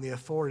power and the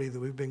authority that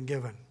we've been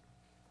given.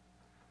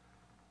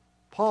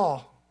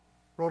 Paul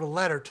wrote a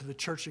letter to the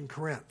church in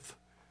Corinth.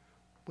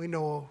 We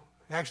know,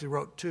 he actually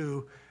wrote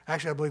 2.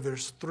 Actually, I believe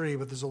there's 3,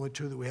 but there's only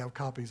 2 that we have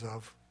copies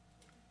of.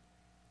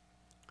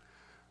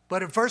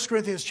 But in 1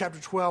 Corinthians chapter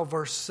 12,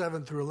 verse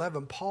 7 through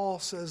 11, Paul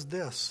says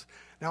this.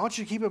 Now, I want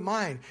you to keep in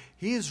mind,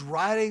 he is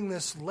writing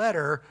this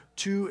letter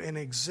to an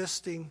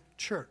existing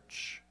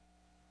church.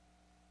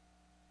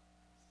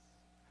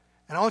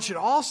 And I want you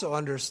to also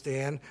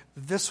understand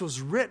that this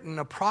was written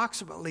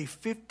approximately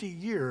 50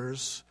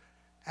 years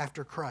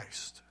after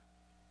Christ.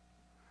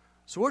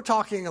 So we're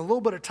talking a little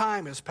bit of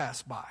time has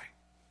passed by.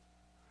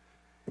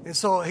 And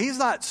so he's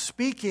not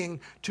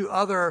speaking to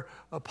other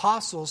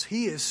apostles.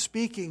 He is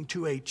speaking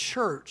to a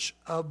church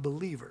of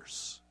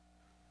believers.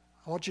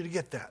 I want you to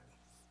get that.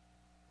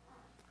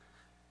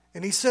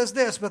 And he says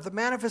this, but the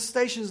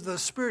manifestations of the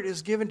Spirit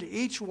is given to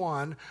each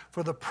one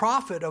for the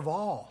profit of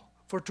all.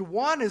 For to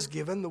one is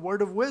given the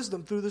word of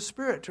wisdom through the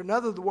Spirit, to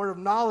another the word of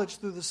knowledge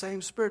through the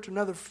same Spirit, to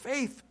another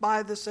faith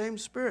by the same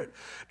Spirit,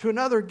 to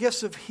another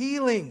gifts of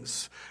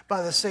healings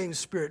by the same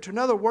Spirit, to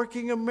another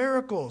working of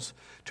miracles,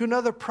 to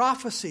another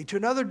prophecy, to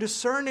another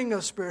discerning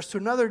of spirits, to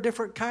another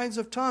different kinds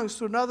of tongues,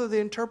 to another the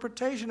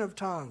interpretation of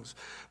tongues.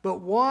 But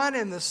one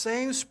and the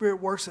same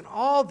Spirit works in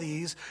all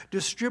these,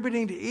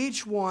 distributing to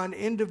each one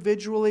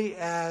individually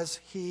as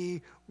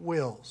He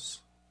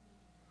wills.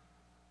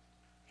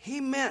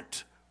 He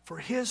meant for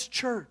His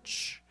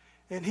church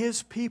and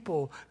His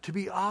people to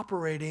be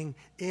operating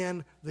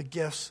in the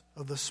gifts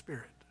of the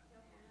Spirit.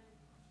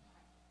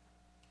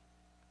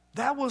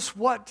 That was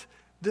what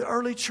the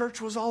early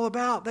church was all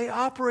about. They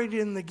operated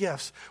in the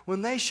gifts.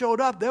 When they showed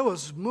up, there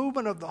was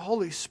movement of the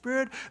Holy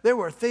Spirit. There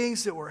were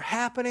things that were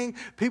happening.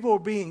 People were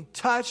being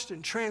touched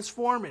and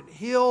transformed and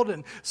healed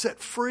and set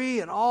free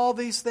and all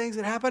these things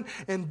that happened.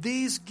 And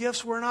these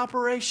gifts were in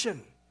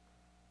operation.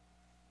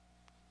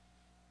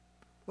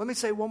 Let me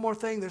say one more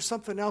thing. There's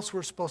something else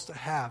we're supposed to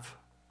have.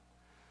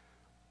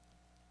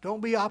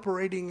 Don't be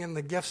operating in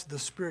the gifts of the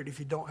Spirit if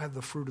you don't have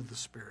the fruit of the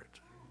Spirit.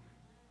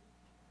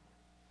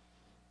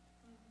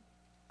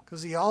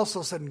 Because he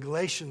also said in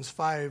Galatians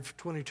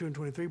 5:22 and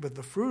 23, but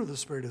the fruit of the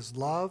Spirit is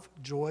love,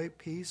 joy,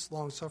 peace,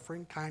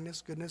 long-suffering,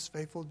 kindness, goodness,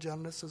 faithful,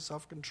 gentleness, and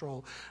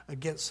self-control.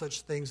 Against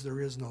such things there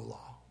is no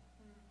law.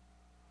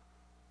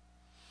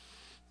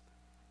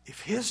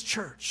 If His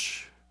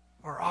church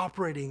are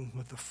operating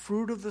with the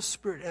fruit of the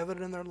Spirit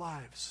evident in their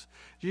lives,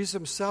 Jesus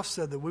Himself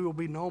said that we will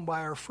be known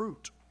by our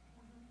fruit.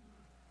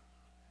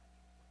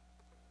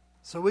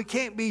 So we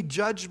can't be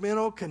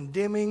judgmental,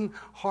 condemning,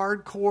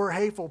 hardcore,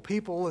 hateful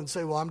people and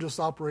say, well, I'm just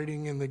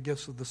operating in the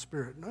gifts of the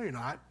Spirit. No, you're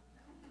not.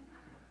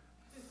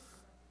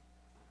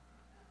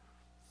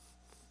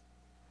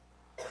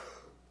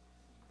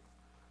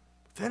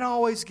 Then I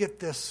always get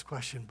this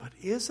question, but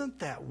isn't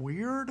that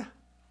weird?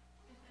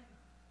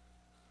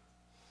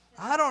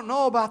 I don't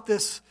know about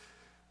this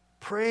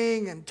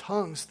praying in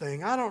tongues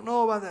thing. I don't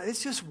know about that.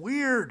 It's just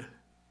weird.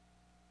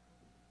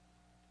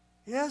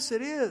 Yes,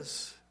 it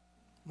is.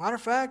 Matter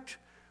of fact,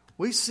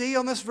 we see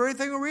on this very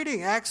thing we're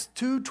reading, Acts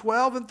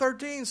 2:12 and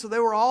 13. So they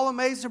were all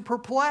amazed and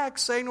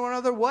perplexed, saying to one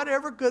another,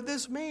 whatever could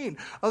this mean?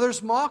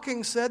 Others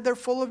mocking said they're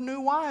full of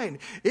new wine.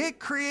 It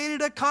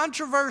created a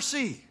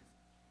controversy.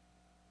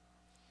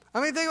 I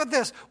mean, think about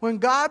this. When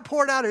God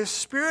poured out His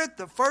Spirit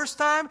the first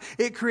time,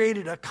 it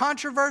created a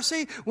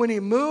controversy. When He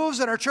moves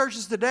in our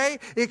churches today,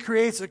 it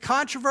creates a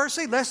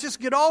controversy. Let's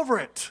just get over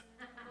it.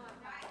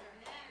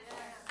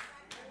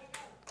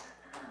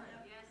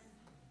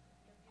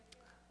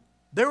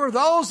 There were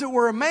those that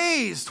were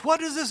amazed. What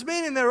does this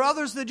mean? And there were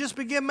others that just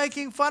began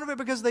making fun of it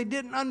because they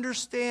didn't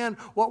understand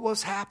what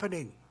was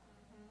happening.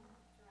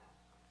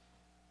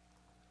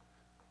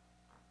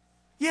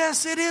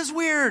 Yes, it is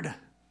weird.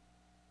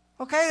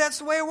 Okay, that's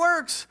the way it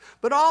works.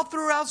 But all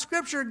throughout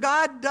Scripture,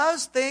 God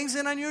does things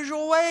in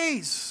unusual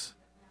ways.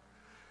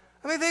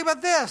 I mean, think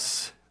about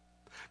this.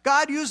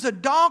 God used a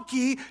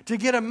donkey to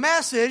get a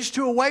message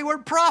to a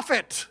wayward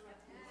prophet.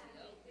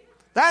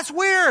 That's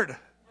weird.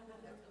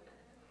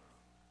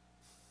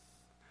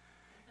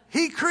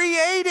 He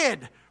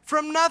created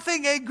from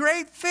nothing a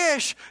great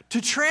fish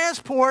to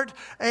transport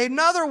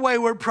another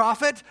wayward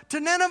prophet to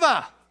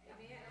Nineveh.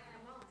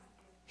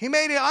 He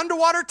made an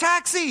underwater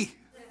taxi.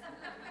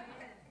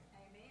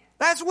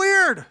 That's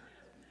weird.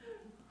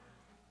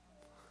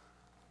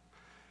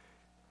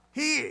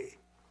 He,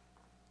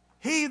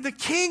 the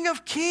King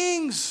of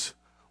Kings,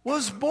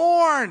 was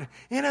born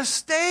in a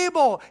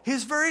stable.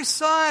 His very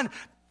son,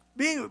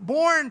 being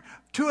born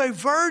to a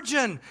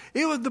virgin.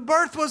 The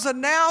birth was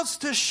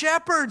announced to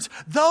shepherds.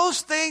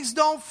 Those things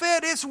don't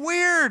fit. It's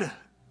weird.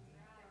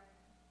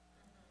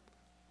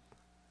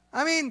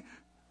 I mean,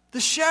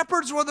 the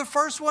shepherds were the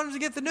first ones to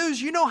get the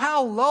news. You know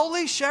how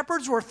lowly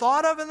shepherds were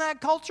thought of in that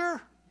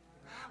culture?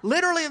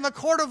 Literally in the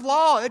court of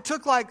law, it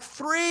took like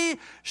 3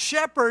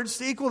 shepherds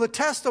to equal the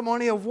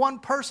testimony of one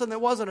person that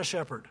wasn't a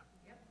shepherd.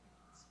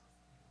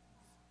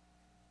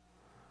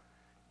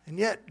 And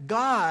yet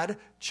God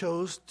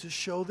chose to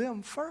show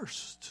them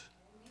first.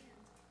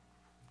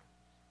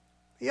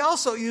 He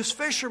also used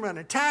fishermen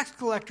and tax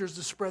collectors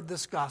to spread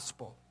this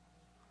gospel,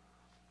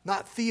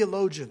 not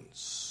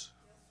theologians.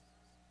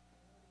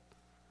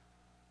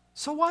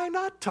 So why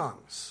not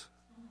tongues?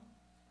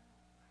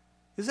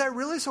 Is that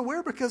really so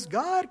weird? Because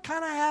God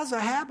kind of has a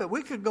habit.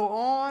 We could go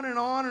on and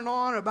on and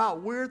on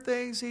about weird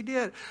things He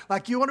did.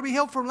 Like, you want to be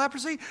healed from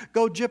leprosy?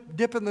 Go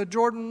dip in the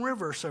Jordan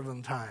River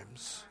 7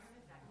 times.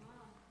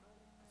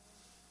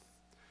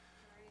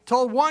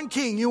 Told one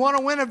king, you want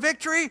to win a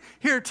victory?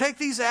 Here, take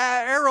these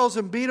arrows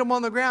and beat them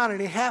on the ground.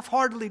 And he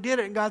half-heartedly did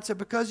it. And God said,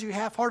 because you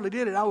half-heartedly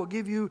did it, I will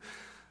give you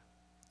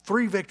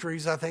 3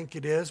 victories, I think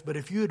it is. But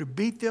if you had to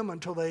beat them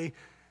until they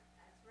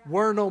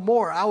were no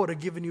more, I would have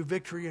given you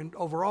victory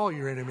over all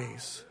your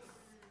enemies.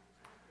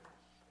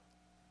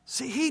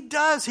 See, he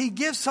does.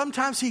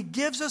 Sometimes he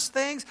gives us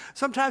things.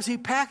 Sometimes he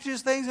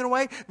packages things in a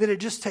way that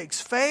it just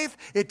takes faith.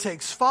 It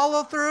takes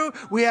follow through.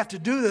 We have to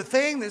do the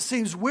thing that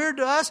seems weird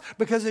to us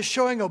because it's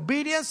showing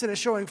obedience and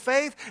it's showing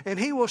faith. And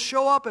he will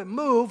show up and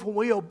move when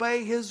we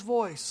obey his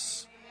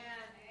voice.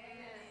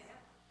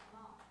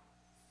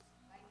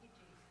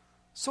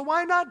 So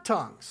why not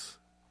tongues?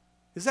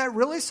 Is that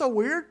really so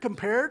weird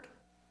compared?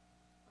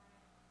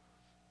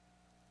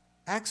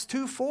 Acts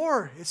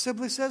 2:4, it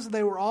simply says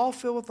they were all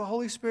filled with the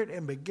Holy Spirit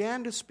and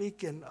began to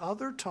speak in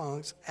other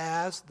tongues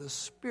as the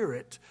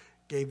Spirit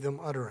gave them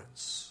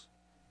utterance.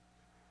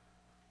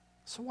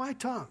 So why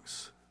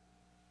tongues?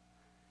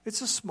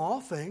 It's a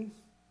small thing.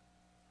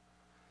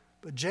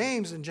 But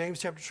James in James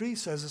chapter 3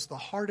 says it's the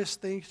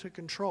hardest thing to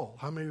control.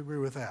 How many agree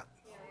with that?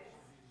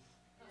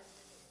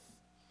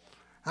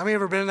 How many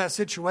ever been in that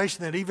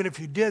situation that even if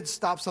you did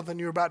stop something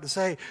you were about to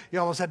say, you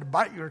almost had to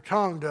bite your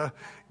tongue to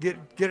get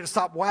it to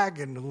stop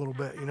wagging a little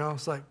bit, you know?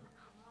 It's like,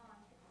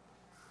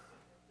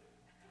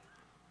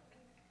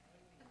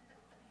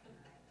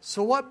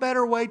 so what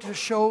better way to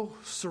show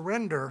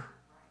surrender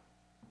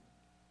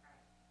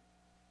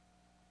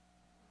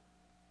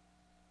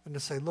than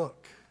to say,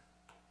 look,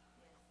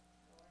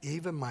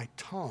 even my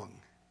tongue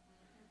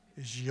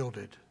is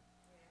yielded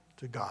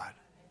to God.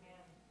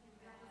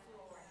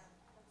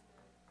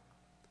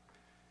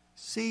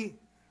 See,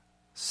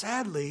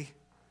 sadly,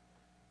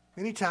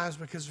 many times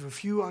because of a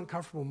few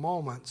uncomfortable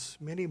moments,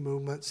 many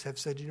movements have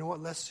said, you know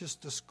what, let's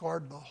just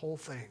discard the whole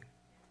thing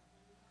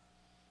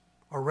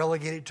or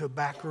relegate it to a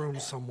back room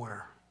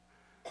somewhere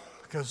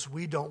because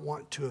we don't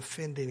want to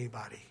offend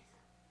anybody.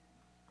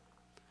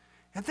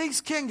 And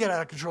things can get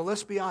out of control,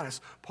 let's be honest.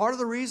 Part of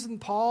the reason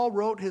Paul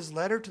wrote his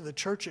letter to the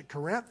church at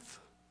Corinth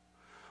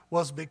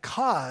was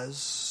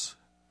because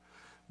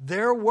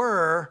there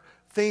were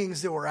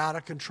things that were out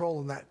of control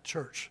in that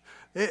church.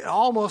 It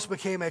almost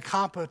became a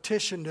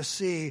competition to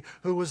see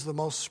who was the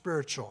most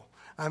spiritual.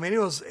 I mean, it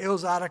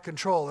was out of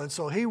control. And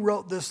so he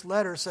wrote this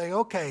letter saying,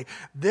 okay,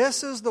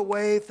 this is the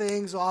way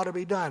things ought to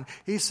be done.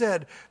 He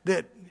said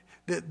that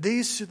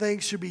these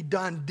things should be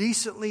done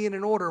decently and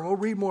in order. And we'll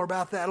read more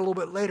about that a little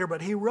bit later.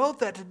 But he wrote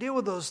that to deal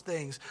with those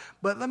things.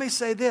 But let me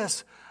say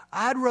this.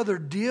 I'd rather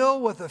deal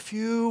with a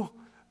few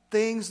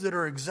things that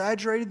are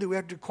exaggerated that we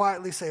have to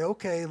quietly say,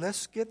 okay,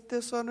 let's get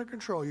this under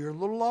control. You're a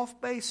little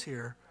off base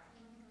here.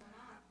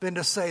 Than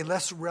to say,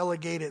 let's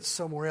relegate it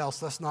somewhere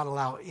else. Let's not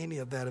allow any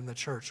of that in the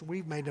church.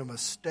 We've made a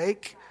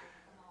mistake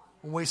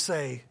when we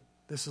say,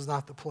 this is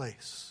not the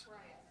place.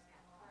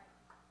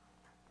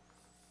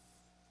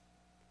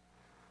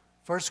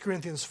 1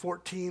 Corinthians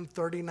 14,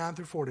 39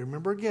 through 40.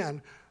 Remember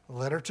again, a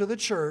letter to the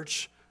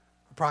church,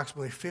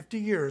 approximately 50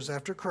 years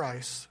after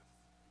Christ.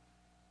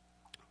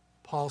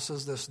 Paul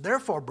says this,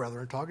 therefore,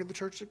 brethren, talking to the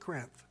church at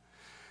Corinth,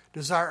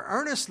 desire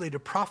earnestly to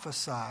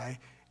prophesy.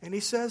 And he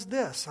says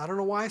this. I don't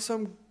know why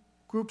some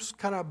groups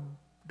kind of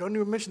don't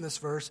even mention this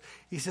verse.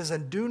 He says,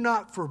 and do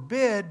not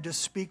forbid to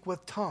speak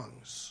with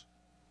tongues.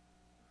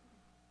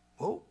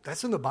 Oh,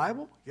 that's in the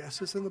Bible?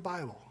 Yes, it's in the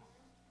Bible.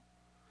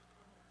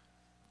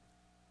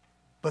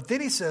 But then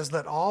he says,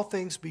 let all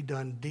things be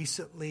done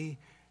decently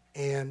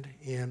and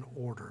in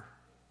order.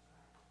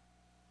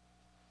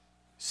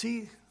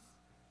 See,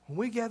 when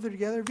we gather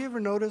together, have you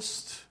ever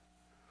noticed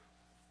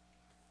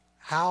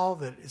how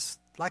that it's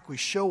like we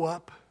show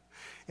up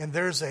and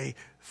there's a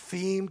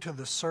theme to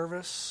the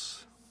service,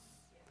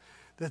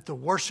 that the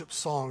worship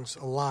songs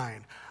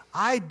align?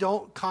 I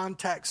don't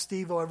contact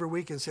Steve-O every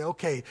week and say,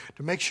 okay,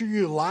 to make sure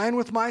you align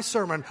with my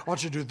sermon, I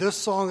want you to do this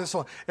song, this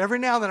song. Every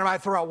now and then I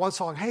might throw out one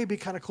song, hey, it'd be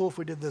kind of cool if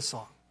we did this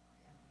song.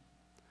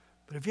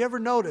 But have you ever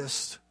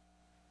noticed,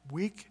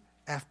 week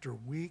after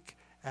week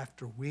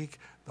after week,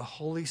 the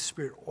Holy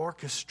Spirit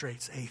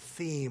orchestrates a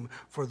theme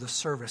for the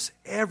service.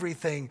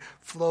 Everything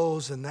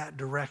flows in that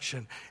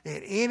direction.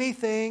 And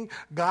anything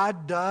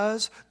God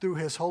does through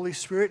his Holy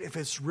Spirit, if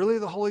it's really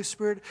the Holy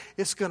Spirit,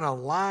 it's going to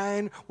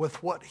align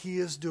with what he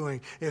is doing.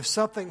 If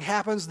something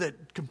happens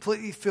that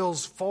completely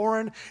feels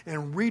foreign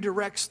and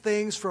redirects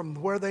things from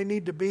where they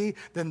need to be,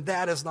 then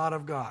that is not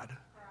of God.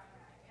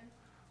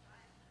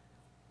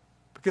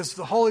 Because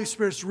the Holy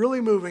Spirit's really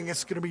moving,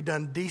 it's going to be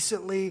done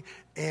decently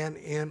and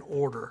in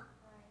order.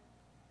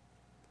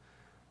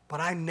 But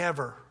I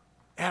never,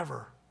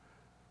 ever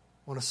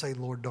want to say,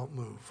 Lord, don't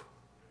move.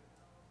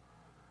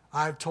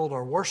 I've told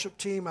our worship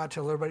team, I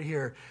tell everybody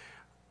here,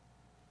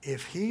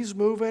 if he's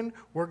moving,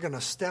 we're going to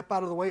step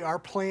out of the way. Our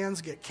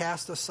plans get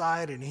cast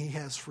aside and he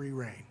has free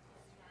reign.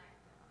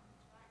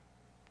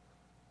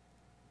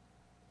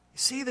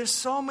 See, there's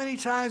so many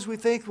times we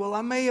think, well,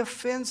 I may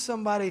offend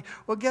somebody.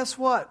 Well, guess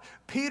what?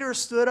 Peter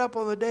stood up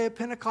on the day of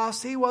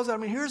Pentecost.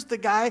 Here's the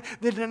guy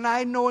that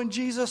denied knowing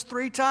Jesus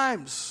 3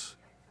 times.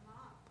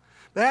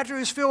 But after he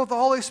was filled with the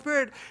Holy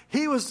Spirit,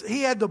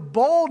 he had the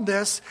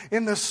boldness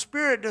in the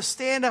Spirit to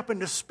stand up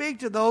and to speak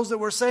to those that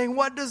were saying,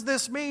 what does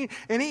this mean?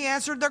 And he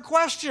answered their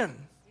question.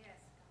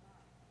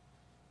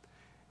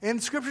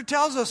 And Scripture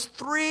tells us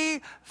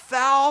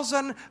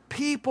 3,000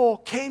 people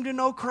came to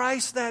know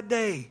Christ that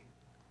day.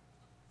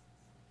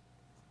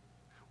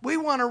 We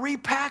want to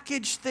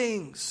repackage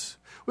things.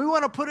 We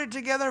want to put it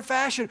together in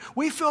fashion.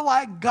 We feel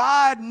like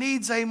God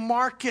needs a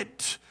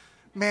market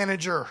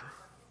manager.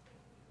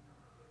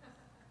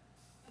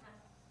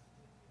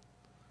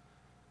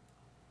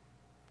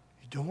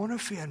 You don't want to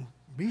offend.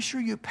 Be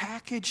sure you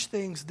package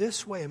things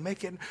this way and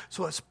make it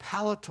so it's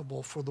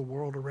palatable for the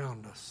world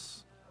around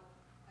us.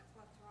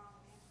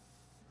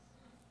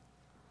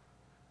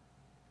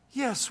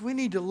 Yes, we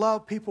need to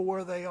love people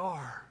where they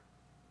are.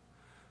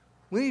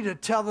 We need to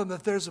tell them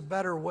that there's a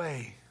better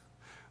way.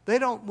 They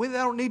don't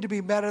need to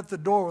be met at the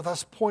door with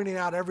us pointing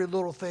out every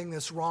little thing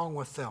that's wrong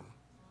with them.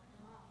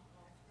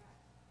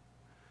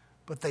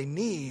 But they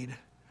need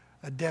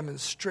a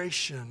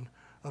demonstration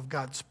of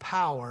God's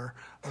power,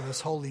 of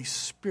His Holy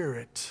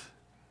Spirit,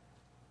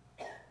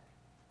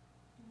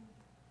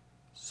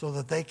 so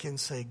that they can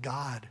say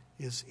God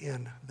is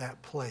in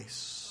that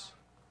place.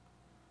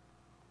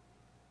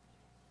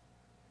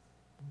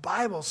 The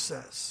Bible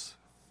says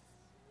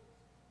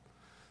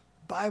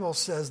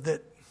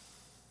that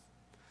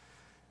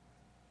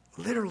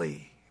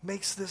literally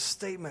makes this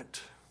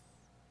statement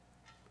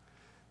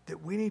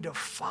that we need to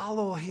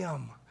follow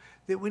Him,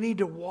 that we need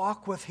to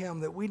walk with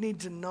Him, that we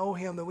need to know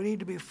Him, that we need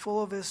to be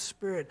full of His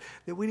Spirit,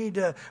 that we need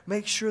to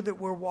make sure that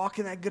we're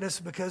walking that goodness,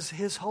 because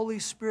His Holy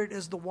Spirit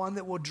is the one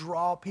that will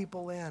draw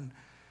people in.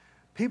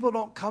 People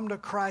don't come to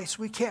Christ.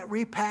 We can't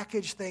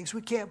repackage things.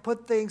 We can't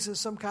put things in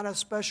some kind of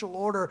special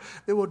order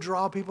that will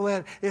draw people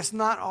in. It's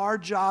not our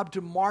job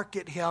to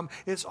market Him.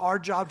 It's our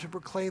job to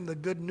proclaim the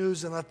good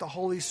news and let the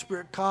Holy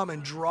Spirit come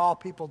and draw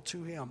people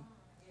to Him.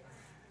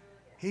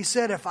 He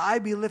said, if I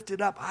be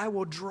lifted up, I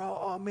will draw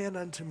all men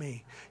unto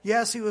me.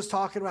 Yes, He was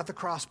talking about the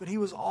cross, but He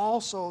was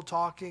also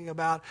talking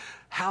about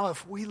how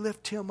if we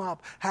lift Him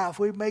up, how if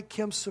we make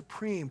Him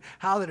supreme,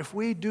 how that if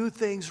we do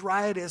things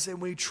riotous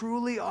and we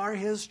truly are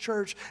His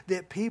church,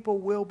 that people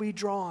will be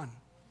drawn.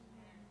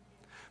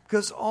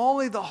 Because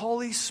only the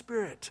Holy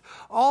Spirit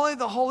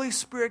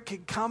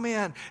can come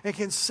in and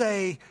can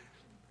say,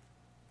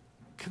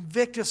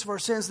 convict us of our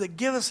sins, that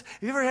give us.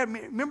 Have you ever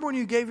remember when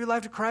you gave your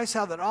life to Christ,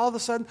 how that all of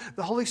a sudden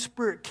the Holy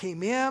Spirit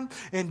came in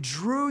and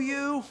drew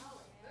you,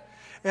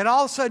 and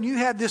all of a sudden you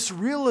had this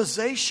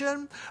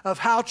realization of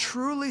how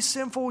truly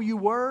sinful you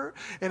were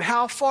and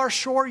how far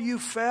short you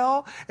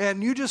fell,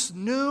 and you just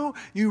knew,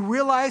 you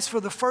realized for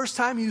the first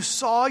time, you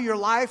saw your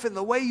life and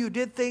the way you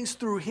did things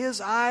through His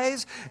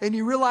eyes, and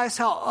you realized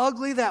how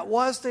ugly that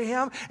was to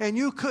Him, and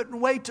you couldn't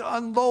wait to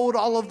unload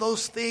all of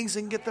those things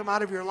and get them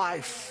out of your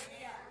life.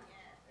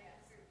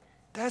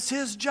 That's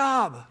His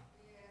job.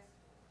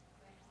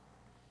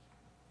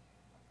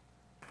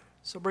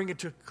 So bring it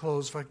to a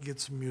close if I can get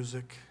some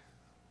music.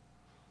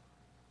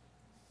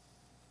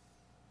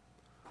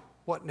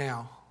 What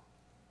now?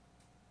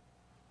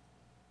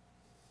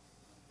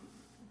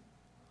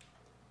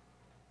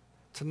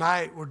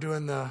 Tonight we're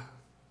doing the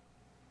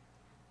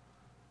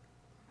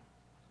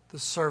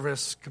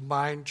service,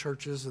 combined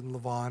churches in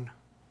Lavon.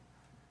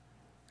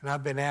 And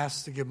I've been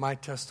asked to give my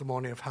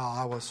testimony of how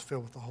I was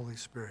filled with the Holy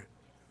Spirit.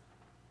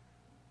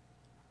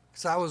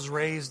 Because I was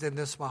raised in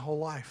this my whole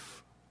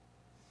life.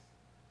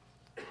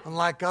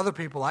 Unlike other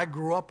people, I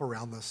grew up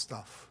around this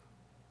stuff.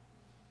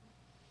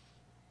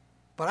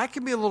 But I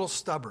can be a little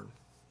stubborn.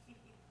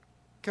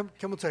 Come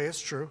and tell you, it's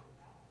true.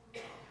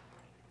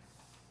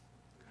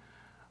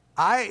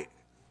 At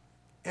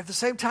the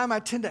same time, I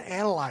tend to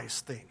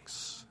analyze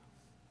things.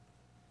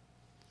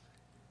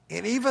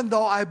 And even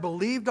though I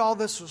believed all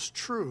this was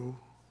true,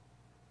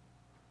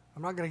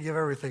 I'm not going to give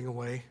everything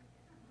away.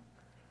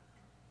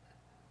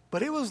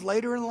 But it was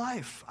later in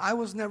life. I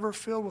was never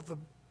filled with the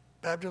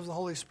baptism of the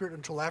Holy Spirit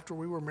until after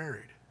we were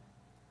married.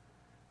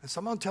 And so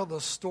I'm going to tell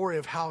the story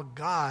of how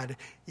God,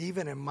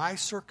 even in my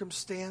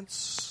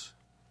circumstance,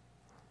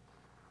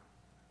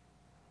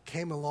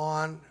 came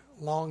along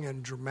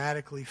and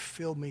dramatically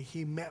filled me.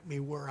 He met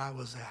me where I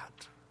was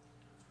at.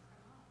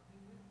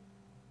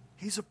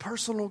 He's a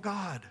personal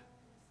God.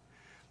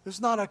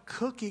 There's not a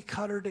cookie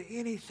cutter to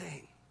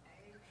anything.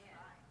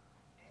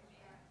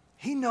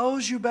 He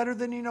knows you better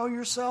than you know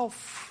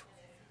yourself.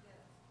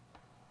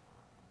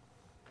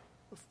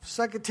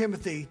 2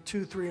 Timothy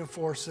 2, 3, and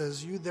 4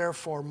 says, you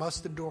therefore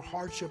must endure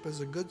hardship as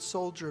a good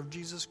soldier of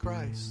Jesus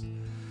Christ.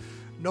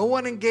 No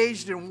one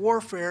engaged in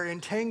warfare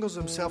entangles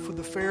himself with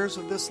the affairs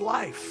of this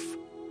life,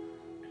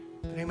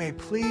 that he may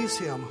please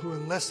Him who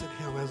enlisted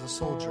him as a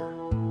soldier.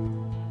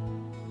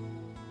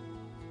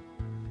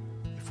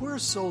 If we're a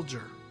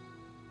soldier,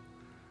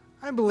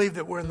 I believe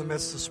that we're in the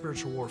midst of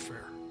spiritual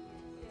warfare.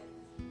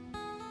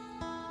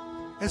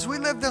 As we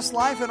live this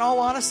life, in all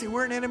honesty,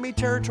 we're in enemy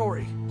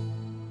territory.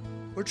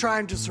 We're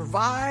trying to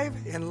survive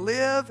and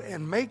live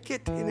and make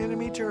it in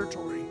enemy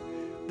territory.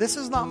 This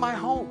is not my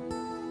home.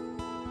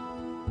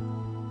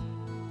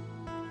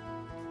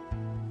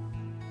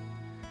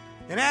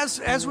 And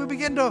as we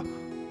begin to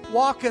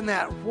walk in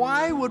that,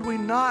 why would we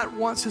not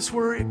want, since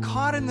we're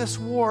caught in this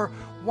war,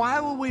 why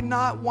would we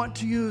not want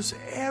to use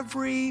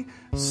every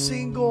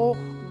single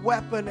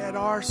weapon at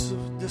our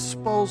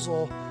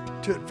disposal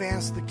to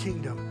advance the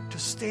kingdom, to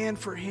stand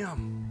for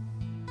Him?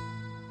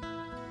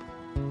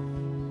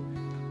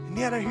 And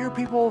yet I hear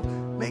people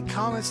make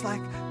comments like,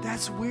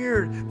 that's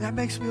weird. That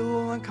makes me a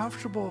little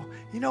uncomfortable.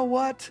 You know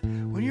what?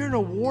 When you're in a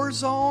war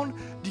zone,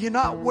 do you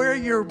not wear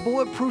your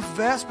bulletproof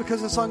vest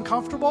because it's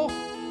uncomfortable?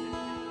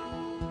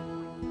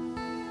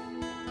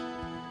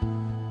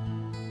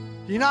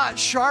 Do you not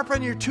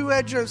sharpen your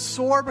two-edged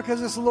sword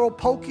because it's a little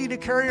pokey to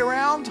carry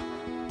around?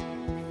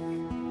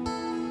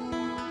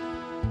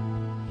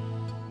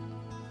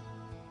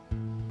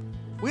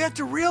 We have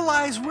to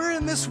realize we're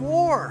in this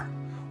war.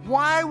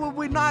 Why would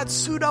we not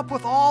suit up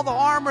with all the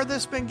armor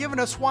that's been given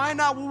us? Why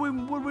not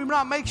would we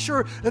not make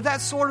sure that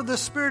sword of the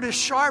Spirit is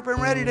sharp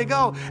and ready to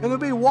go? And we'll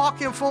be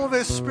walking full of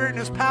His Spirit and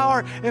His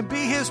power and be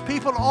His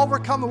people to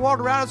overcome the world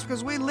around us,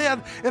 because we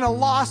live in a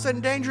lost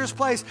and dangerous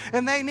place.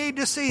 And they need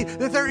to see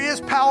that there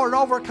is power to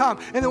overcome.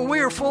 And that when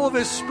we are full of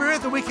His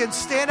Spirit, that we can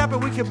stand up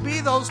and we can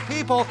be those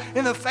people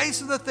in the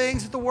face of the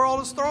things that the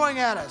world is throwing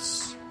at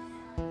us.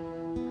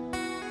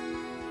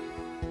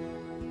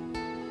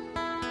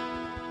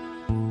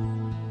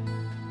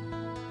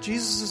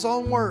 Jesus'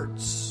 own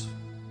words.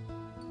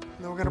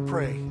 And then we're going to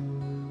pray.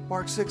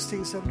 Mark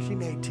 16,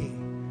 17,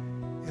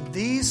 18. And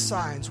these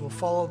signs will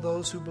follow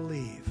those who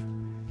believe.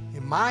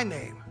 In my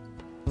name,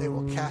 they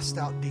will cast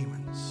out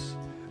demons.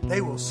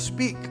 They will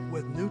speak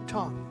with new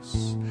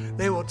tongues.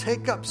 They will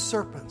take up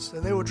serpents,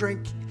 and they will drink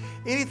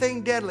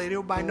anything deadly. It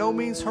will by no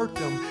means hurt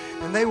them.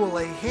 And they will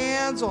lay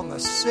hands on the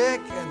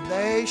sick, and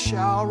they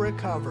shall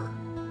recover.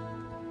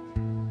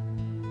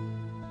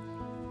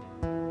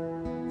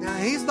 Now,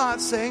 He's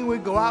not saying we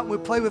go out and we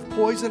play with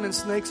poison and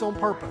snakes on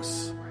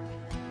purpose.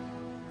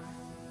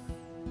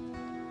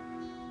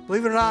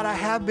 Believe it or not, I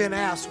have been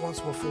asked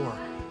once before,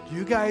 do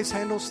you guys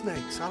handle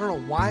snakes? I don't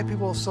know why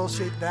people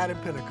associate that in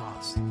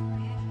Pentecost.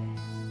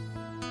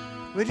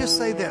 Let me just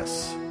say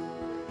this.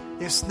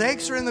 If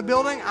snakes are in the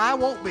building, I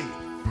won't be.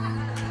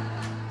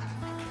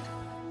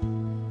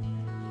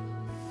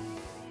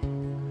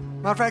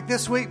 Matter of fact,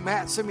 this week,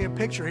 Matt sent me a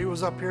picture. He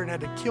was up here and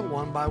had to kill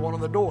one by one of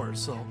the doors,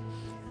 so...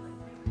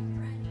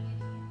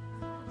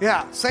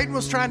 Yeah, Satan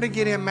was trying to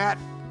get him. Matt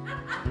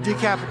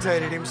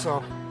decapitated him,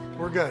 so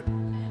we're good.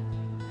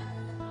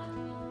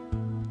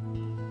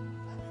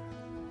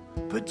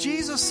 But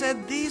Jesus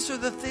said these are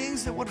the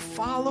things that would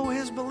follow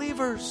His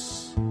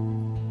believers.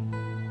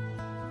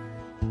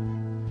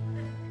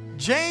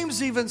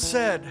 James even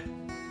said,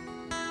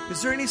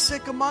 is there any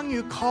sick among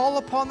you? Call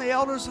upon the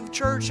elders of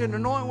church and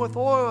anoint with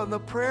oil, and the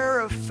prayer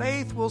of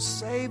faith will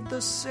save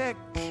the sick.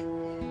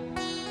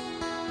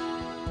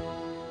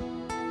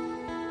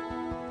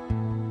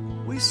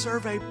 We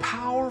serve a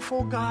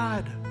powerful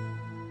God.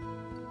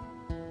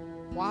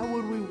 Why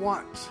would we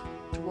want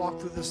to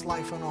walk through this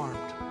life unarmed?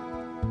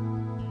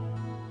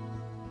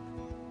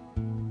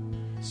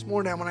 This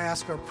morning I'm going to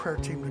ask our prayer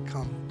team to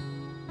come.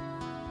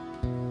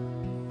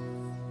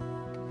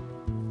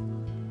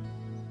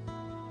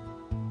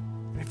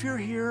 If you're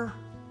here,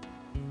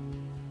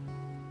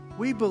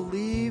 we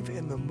believe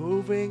in the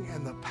moving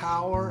and the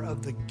power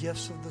of the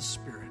gifts of the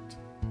Spirit.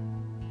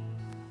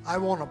 I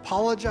won't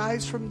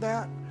apologize from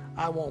that.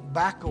 I won't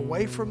back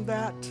away from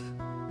that.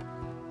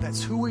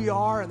 That's who we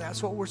are, and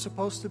that's what we're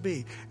supposed to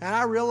be. And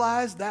I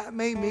realize that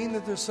may mean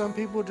that there's some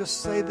people who just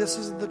say this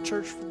isn't the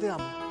church for them.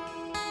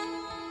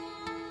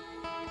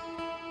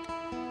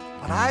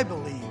 But I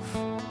believe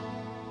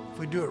if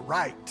we do it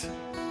right,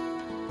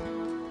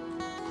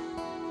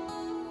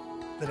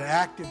 that an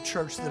active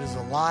church that is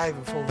alive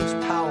and full of His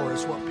power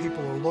is what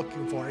people are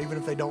looking for, even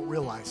if they don't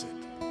realize it.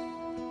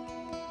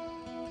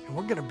 And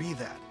we're going to be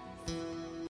that.